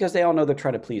 because they all know they're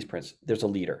trying to please Prince. There's a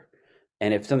leader.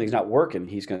 And if something's not working,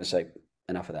 he's going to say,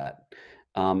 enough of that.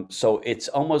 So it's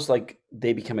almost like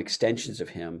they become extensions of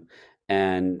him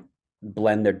and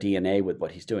blend their DNA with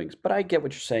what he's doing. But I get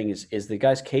what you're saying is the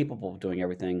guy's capable of doing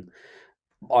everything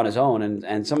on his own,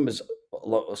 and some of his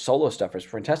solo stuff is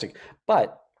fantastic.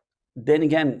 But then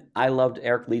again, I loved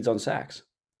Eric Leeds on sax.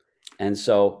 And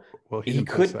so he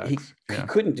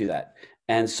couldn't do that.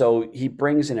 And so he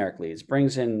brings in Eric Leeds,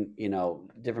 brings in,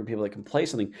 different people that can play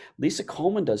something. Lisa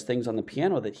Coleman does things on the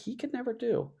piano that he could never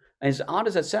do. And as odd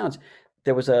as that sounds,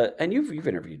 there was and you've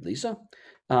interviewed Lisa.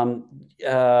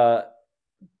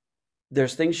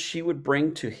 There's things she would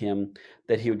bring to him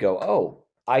that he would go, oh,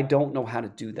 I don't know how to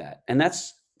do that. And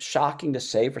that's shocking to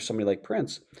say for somebody like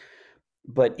Prince.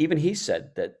 But even he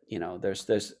said that,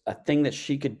 there's a thing that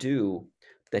she could do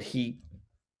that he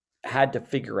had to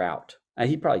figure out. And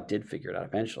he probably did figure it out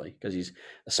eventually because he's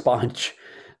a sponge.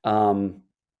 But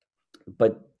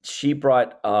she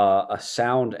brought a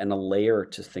sound and a layer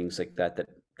to things like that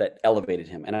elevated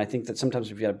him. And I think that sometimes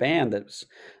if you had a band that's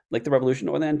like the Revolution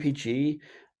or the NPG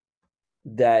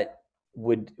that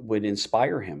would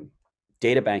inspire him.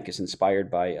 Databank is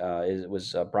inspired by it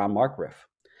was a Brown Mark riff,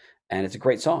 and it's a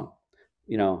great song,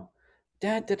 da,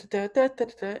 da, da, da, da, da,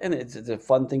 da, and it's a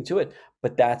fun thing to it.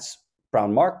 But that's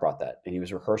Brown Mark brought that, and he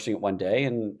was rehearsing it one day,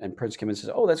 and Prince came in and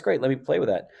says, "Oh, that's great. Let me play with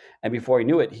that." And before he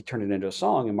knew it, he turned it into a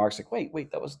song. And Mark's like,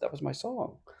 "Wait, that was my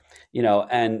song,"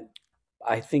 And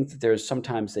I think that there's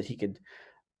sometimes that he could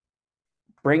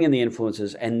bring in the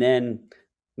influences and then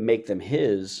make them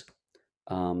his.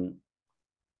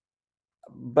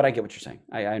 But I get what you're saying.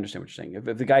 I understand what you're saying.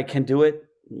 If the guy can do it,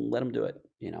 let him do it.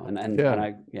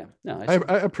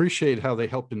 I appreciate how they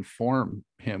helped inform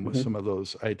him with some of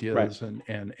those ideas, right,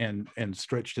 and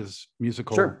stretched his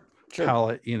musical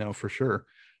palette, for sure.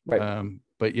 Right.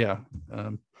 But yeah.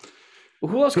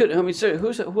 Who else could?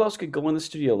 Who else could go in the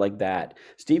studio like that?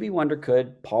 Stevie Wonder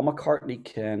could. Paul McCartney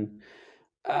can.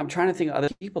 I'm trying to think of other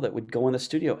people that would go in the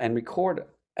studio and record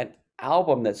an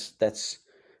album that's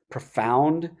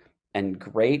profound and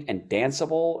great and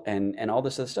danceable and all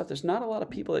this other stuff. There's not a lot of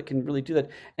people that can really do that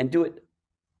and do it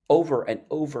over and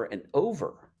over and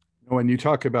over. When you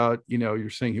talk about, you're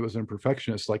saying he was an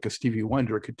perfectionist, like a Stevie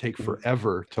Wonder, it could take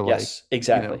forever to yes,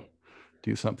 exactly.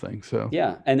 Do something. So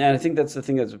yeah, and I think that's the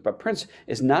thing that's about Prince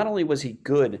is not only was he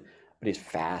good, but he's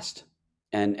fast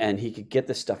and he could get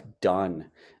this stuff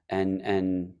done.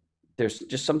 And there's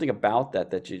just something about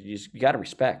that you got to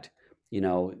respect.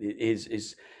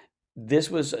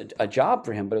 This was a job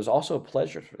for him, but it was also a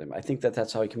pleasure for him. I think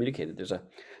that's how he communicated. There's a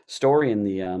story in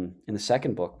the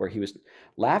second book where he was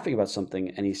laughing about something,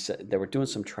 and he said they were doing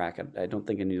some track. I don't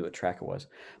think I knew what track it was,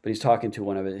 but he's talking to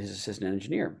one of his assistant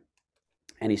engineer,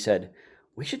 and he said,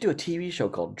 "We should do a TV show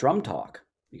called Drum Talk."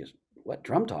 He goes, what,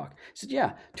 drum talk? I said,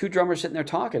 yeah, two drummers sitting there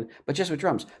talking, but just with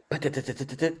drums. And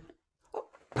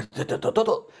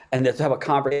let's have a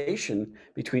conversation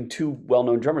between two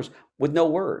well-known drummers with no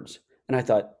words. And I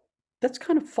thought, that's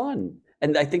kind of fun.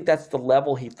 And I think that's the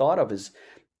level he thought of, is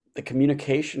the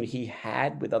communication he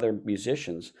had with other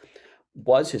musicians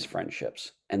was his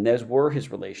friendships, and those were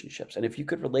his relationships. And if you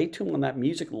could relate to him on that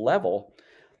music level,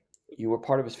 you were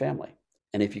part of his family.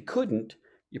 And if you couldn't,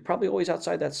 you're probably always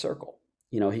outside that circle.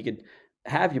 He could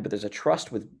have you, but there's a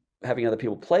trust with having other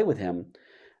people play with him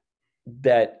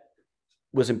that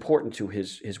was important to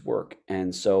his work.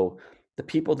 And so the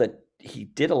people that he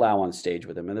did allow on stage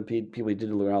with him, and the people he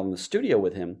did allow in the studio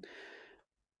with him,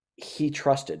 he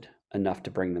trusted enough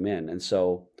to bring them in. And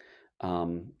so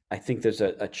I think there's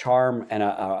a charm and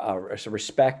a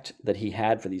respect that he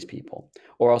had for these people,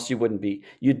 or else you'd be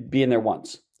in there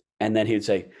once. And then he would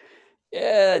say,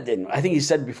 yeah, it didn't. I think he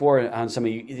said before on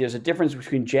there's a difference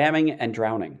between jamming and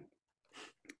drowning.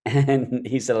 And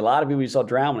he said a lot of people he saw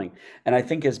drowning. And I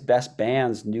think his best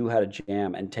bands knew how to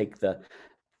jam and take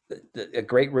a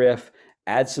great riff,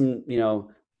 add some,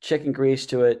 chicken grease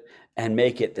to it, and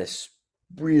make it this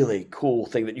really cool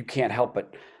thing that you can't help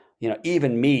but,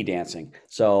 even me dancing.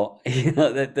 So,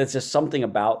 that's just something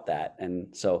about that.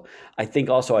 And so I think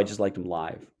also I just liked him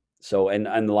live. So, and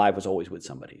the live was always with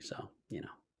somebody. So,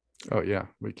 Oh yeah,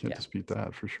 we can't dispute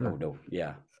that for sure. Oh no,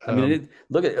 yeah. I mean,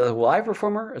 look at a live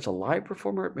performer. It's a live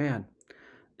performer, man.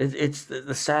 It's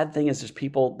the sad thing is there's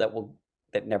people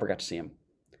that never got to see him,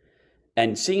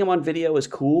 and seeing him on video is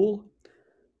cool,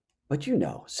 but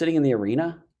sitting in the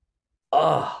arena,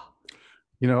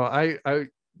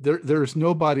 there's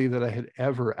nobody that I had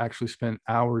ever actually spent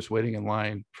hours waiting in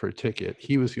line for a ticket.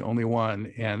 He was the only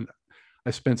one, and I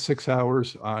spent 6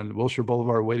 hours on Wilshire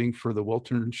Boulevard waiting for the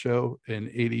Wiltern show in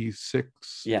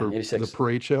 '86 for 86. the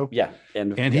parade show. Yeah.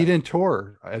 And he didn't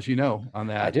tour, as you know, on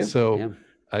that. I do. So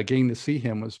getting to see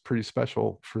him was pretty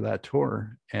special for that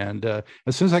tour. And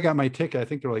as soon as I got my ticket, I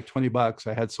think they're like $20.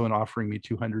 I had someone offering me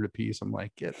 200 a piece. I'm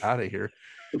like, get out of here.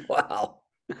 Wow.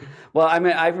 Well, I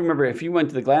mean, I remember if you went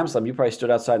to the Glam Slam, you probably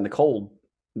stood outside in the cold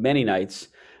many nights.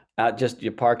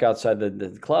 You park outside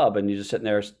the club and you're just sitting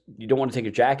there. You don't want to take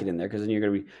your jacket in there because then you're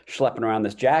going to be schlepping around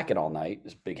this jacket all night,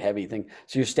 this big heavy thing.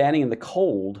 So you're standing in the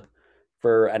cold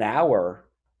for an hour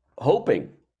hoping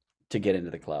to get into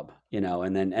the club,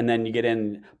 and then you get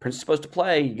in. Prince is supposed to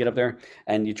play. You get up there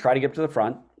and you try to get up to the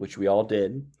front, which we all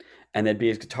did, and there'd be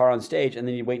his guitar on stage, and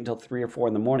then you wait until 3 or 4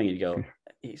 in the morning and you go,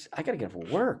 I got to get up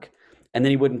for work. And then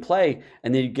he wouldn't play.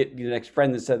 And then you get your next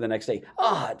friend that said the next day,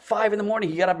 at 5 a.m,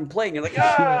 he got up and played. And you're like,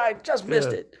 I just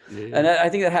missed it. Yeah. And I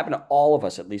think that happened to all of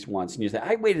us at least once. And you say,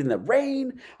 I waited in the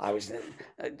rain. I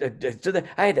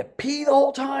had to pee the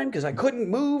whole time because I couldn't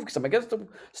move because I'm against the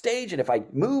stage. And if I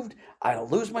moved, I'd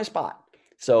lose my spot.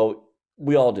 So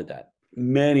we all did that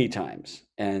many times.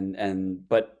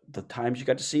 But the times you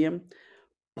got to see him,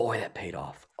 boy, that paid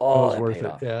off. Oh, it was worth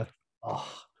it. Yeah.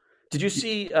 Oh. Did you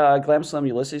see Glam Slam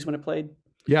Ulysses when it played?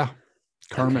 Yeah.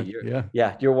 Carmen. Okay,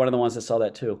 yeah. You're one of the ones that saw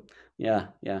that too. Yeah.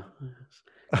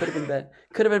 Could have been better.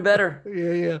 Could have been better.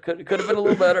 Yeah. Could have been a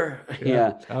little better.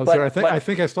 Yeah. I was there. I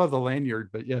think I still have the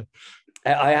lanyard, but yeah.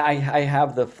 I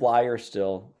have the flyer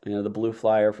still, the blue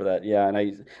flyer for that. Yeah.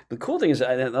 And the cool thing is,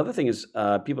 another thing is,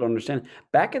 people don't understand.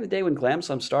 Back in the day when Glam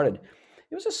Slam started,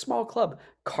 it was a small club.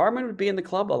 Carmen would be in the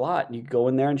club a lot, and you'd go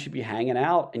in there and she'd be hanging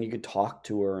out, and you could talk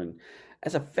to her. And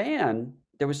as a fan,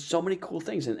 there was so many cool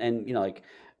things, and like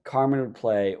Carmen would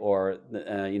play, or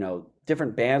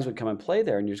different bands would come and play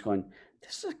there, and you're just going,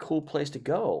 this is a cool place to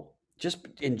go, just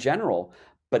in general.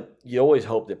 But you always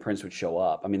hope that Prince would show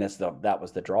up. I mean, that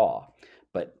was the draw.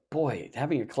 But boy,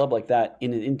 having a club like that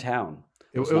in town.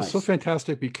 It was so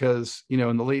fantastic because,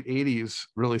 in the late 80s,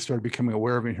 really started becoming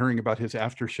aware of and hearing about his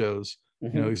after shows.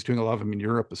 Mm-hmm. He's doing a lot of them in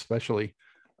Europe, especially.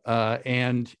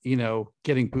 And,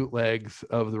 getting bootlegs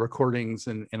of the recordings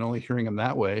and only hearing them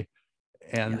that way.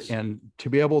 And to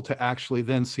be able to actually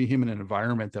then see him in an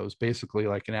environment that was basically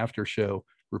like an after show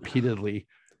repeatedly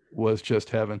was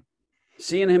just heaven.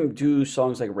 Seeing him do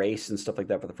songs like Race and stuff like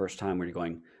that for the first time, where you're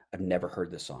going, I've never heard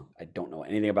this song. I don't know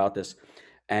anything about this.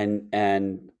 And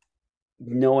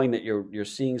knowing that you're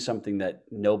seeing something that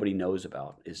nobody knows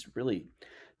about is really,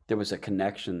 there was a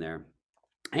connection there.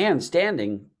 And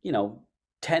standing,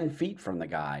 10 feet from the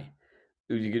guy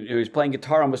who was playing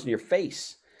guitar almost in your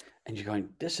face. And you're going,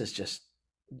 this is just,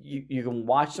 you can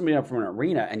watch somebody from an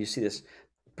arena and you see this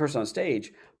person on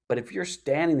stage. But if you're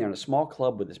standing there in a small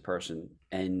club with this person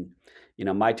and,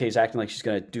 Maite's acting like she's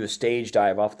going to do a stage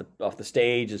dive off the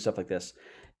stage and stuff like this,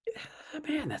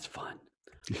 man, that's fun.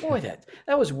 Boy,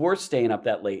 that was worth staying up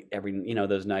that late every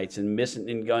those nights and missing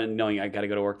and going knowing I got to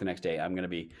go to work the next day.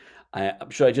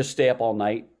 Should I just stay up all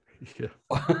night? Yeah.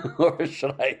 Or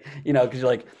should I, because you're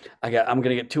like, I'm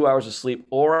gonna get 2 hours of sleep,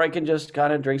 or I can just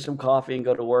kind of drink some coffee and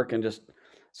go to work and just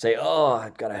say, oh,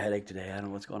 I've got a headache today. I don't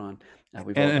know what's going on.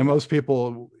 And most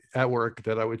people at work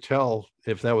that I would tell,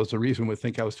 if that was the reason, would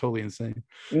think I was totally insane.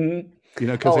 Mm-hmm.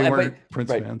 Because they weren't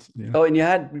Prince fans. Yeah. Oh, and you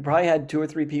probably had 2 or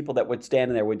 3 people that would stand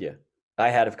in there with you. I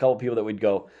had a couple of people that would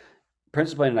go, Prince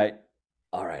is playing tonight.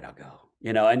 All right, I'll go.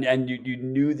 And you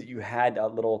knew that you had a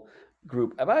little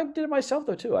group. I did it myself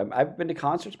though too. I've been to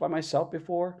concerts by myself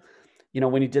before.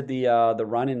 When he did the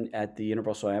run at the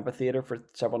Universal Amphitheater for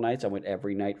several nights, I went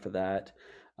every night for that.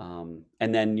 And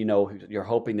then you're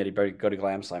hoping that he better go to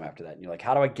Glam Slam after that. And you're like,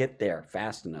 how do I get there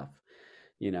fast enough?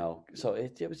 So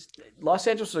it was Los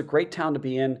Angeles was a great town to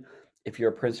be in if you're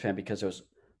a Prince fan, because there was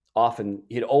often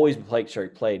he'd always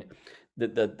played.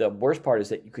 The worst part is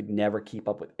that you could never keep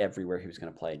up with everywhere he was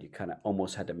going to play, and you kind of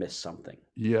almost had to miss something.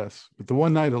 Yes, but the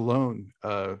One Night Alone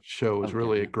show was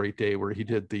really a great day, where he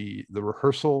did the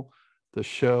rehearsal, the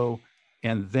show,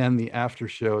 and then the after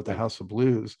show at the House of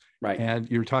Blues. Right. And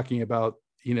you're talking about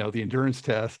the endurance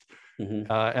test.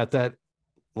 Mm-hmm. At that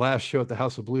last show at the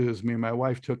House of Blues, me and my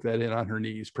wife took that in on her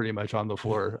knees, pretty much on the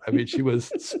floor. I mean, she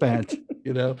was spent,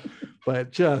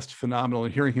 but just phenomenal.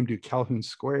 And hearing him do Calhoun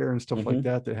Square and stuff like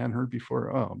that hadn't heard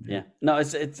before. Oh man. Yeah, no,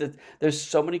 it's there's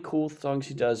so many cool songs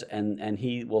he does, and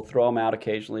he will throw them out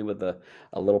occasionally with a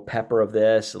little pepper of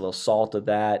this, a little salt of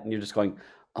that, and you're just going,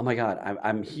 oh my God,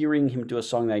 I'm hearing him do a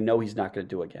song that I know he's not going to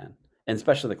do again, and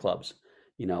especially the clubs,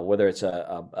 whether it's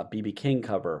a BB King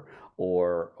cover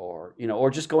or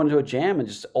just going into a jam and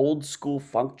just old school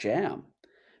funk jam,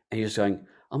 and you're just going,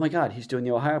 oh my God, he's doing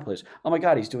the Ohio Players. Oh my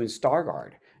God, he's doing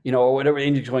Stargard, or whatever.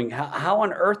 And you're going, how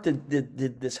on earth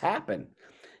did this happen?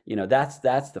 That's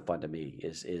the fun to me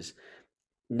is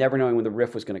never knowing where the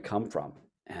riff was going to come from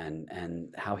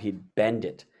and how he'd bend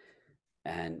it.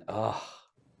 And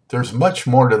there's much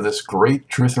more to this great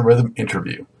Truth in Rhythm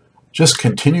interview. Just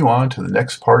continue on to the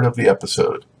next part of the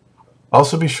episode.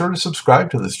 Also, be sure to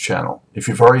subscribe to this channel. If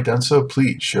you've already done so,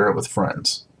 please share it with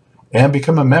friends. And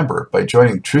become a member by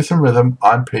joining Truth in Rhythm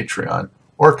on Patreon,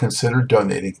 or consider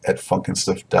donating at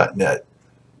funknstuff.net.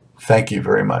 Thank you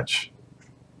very much.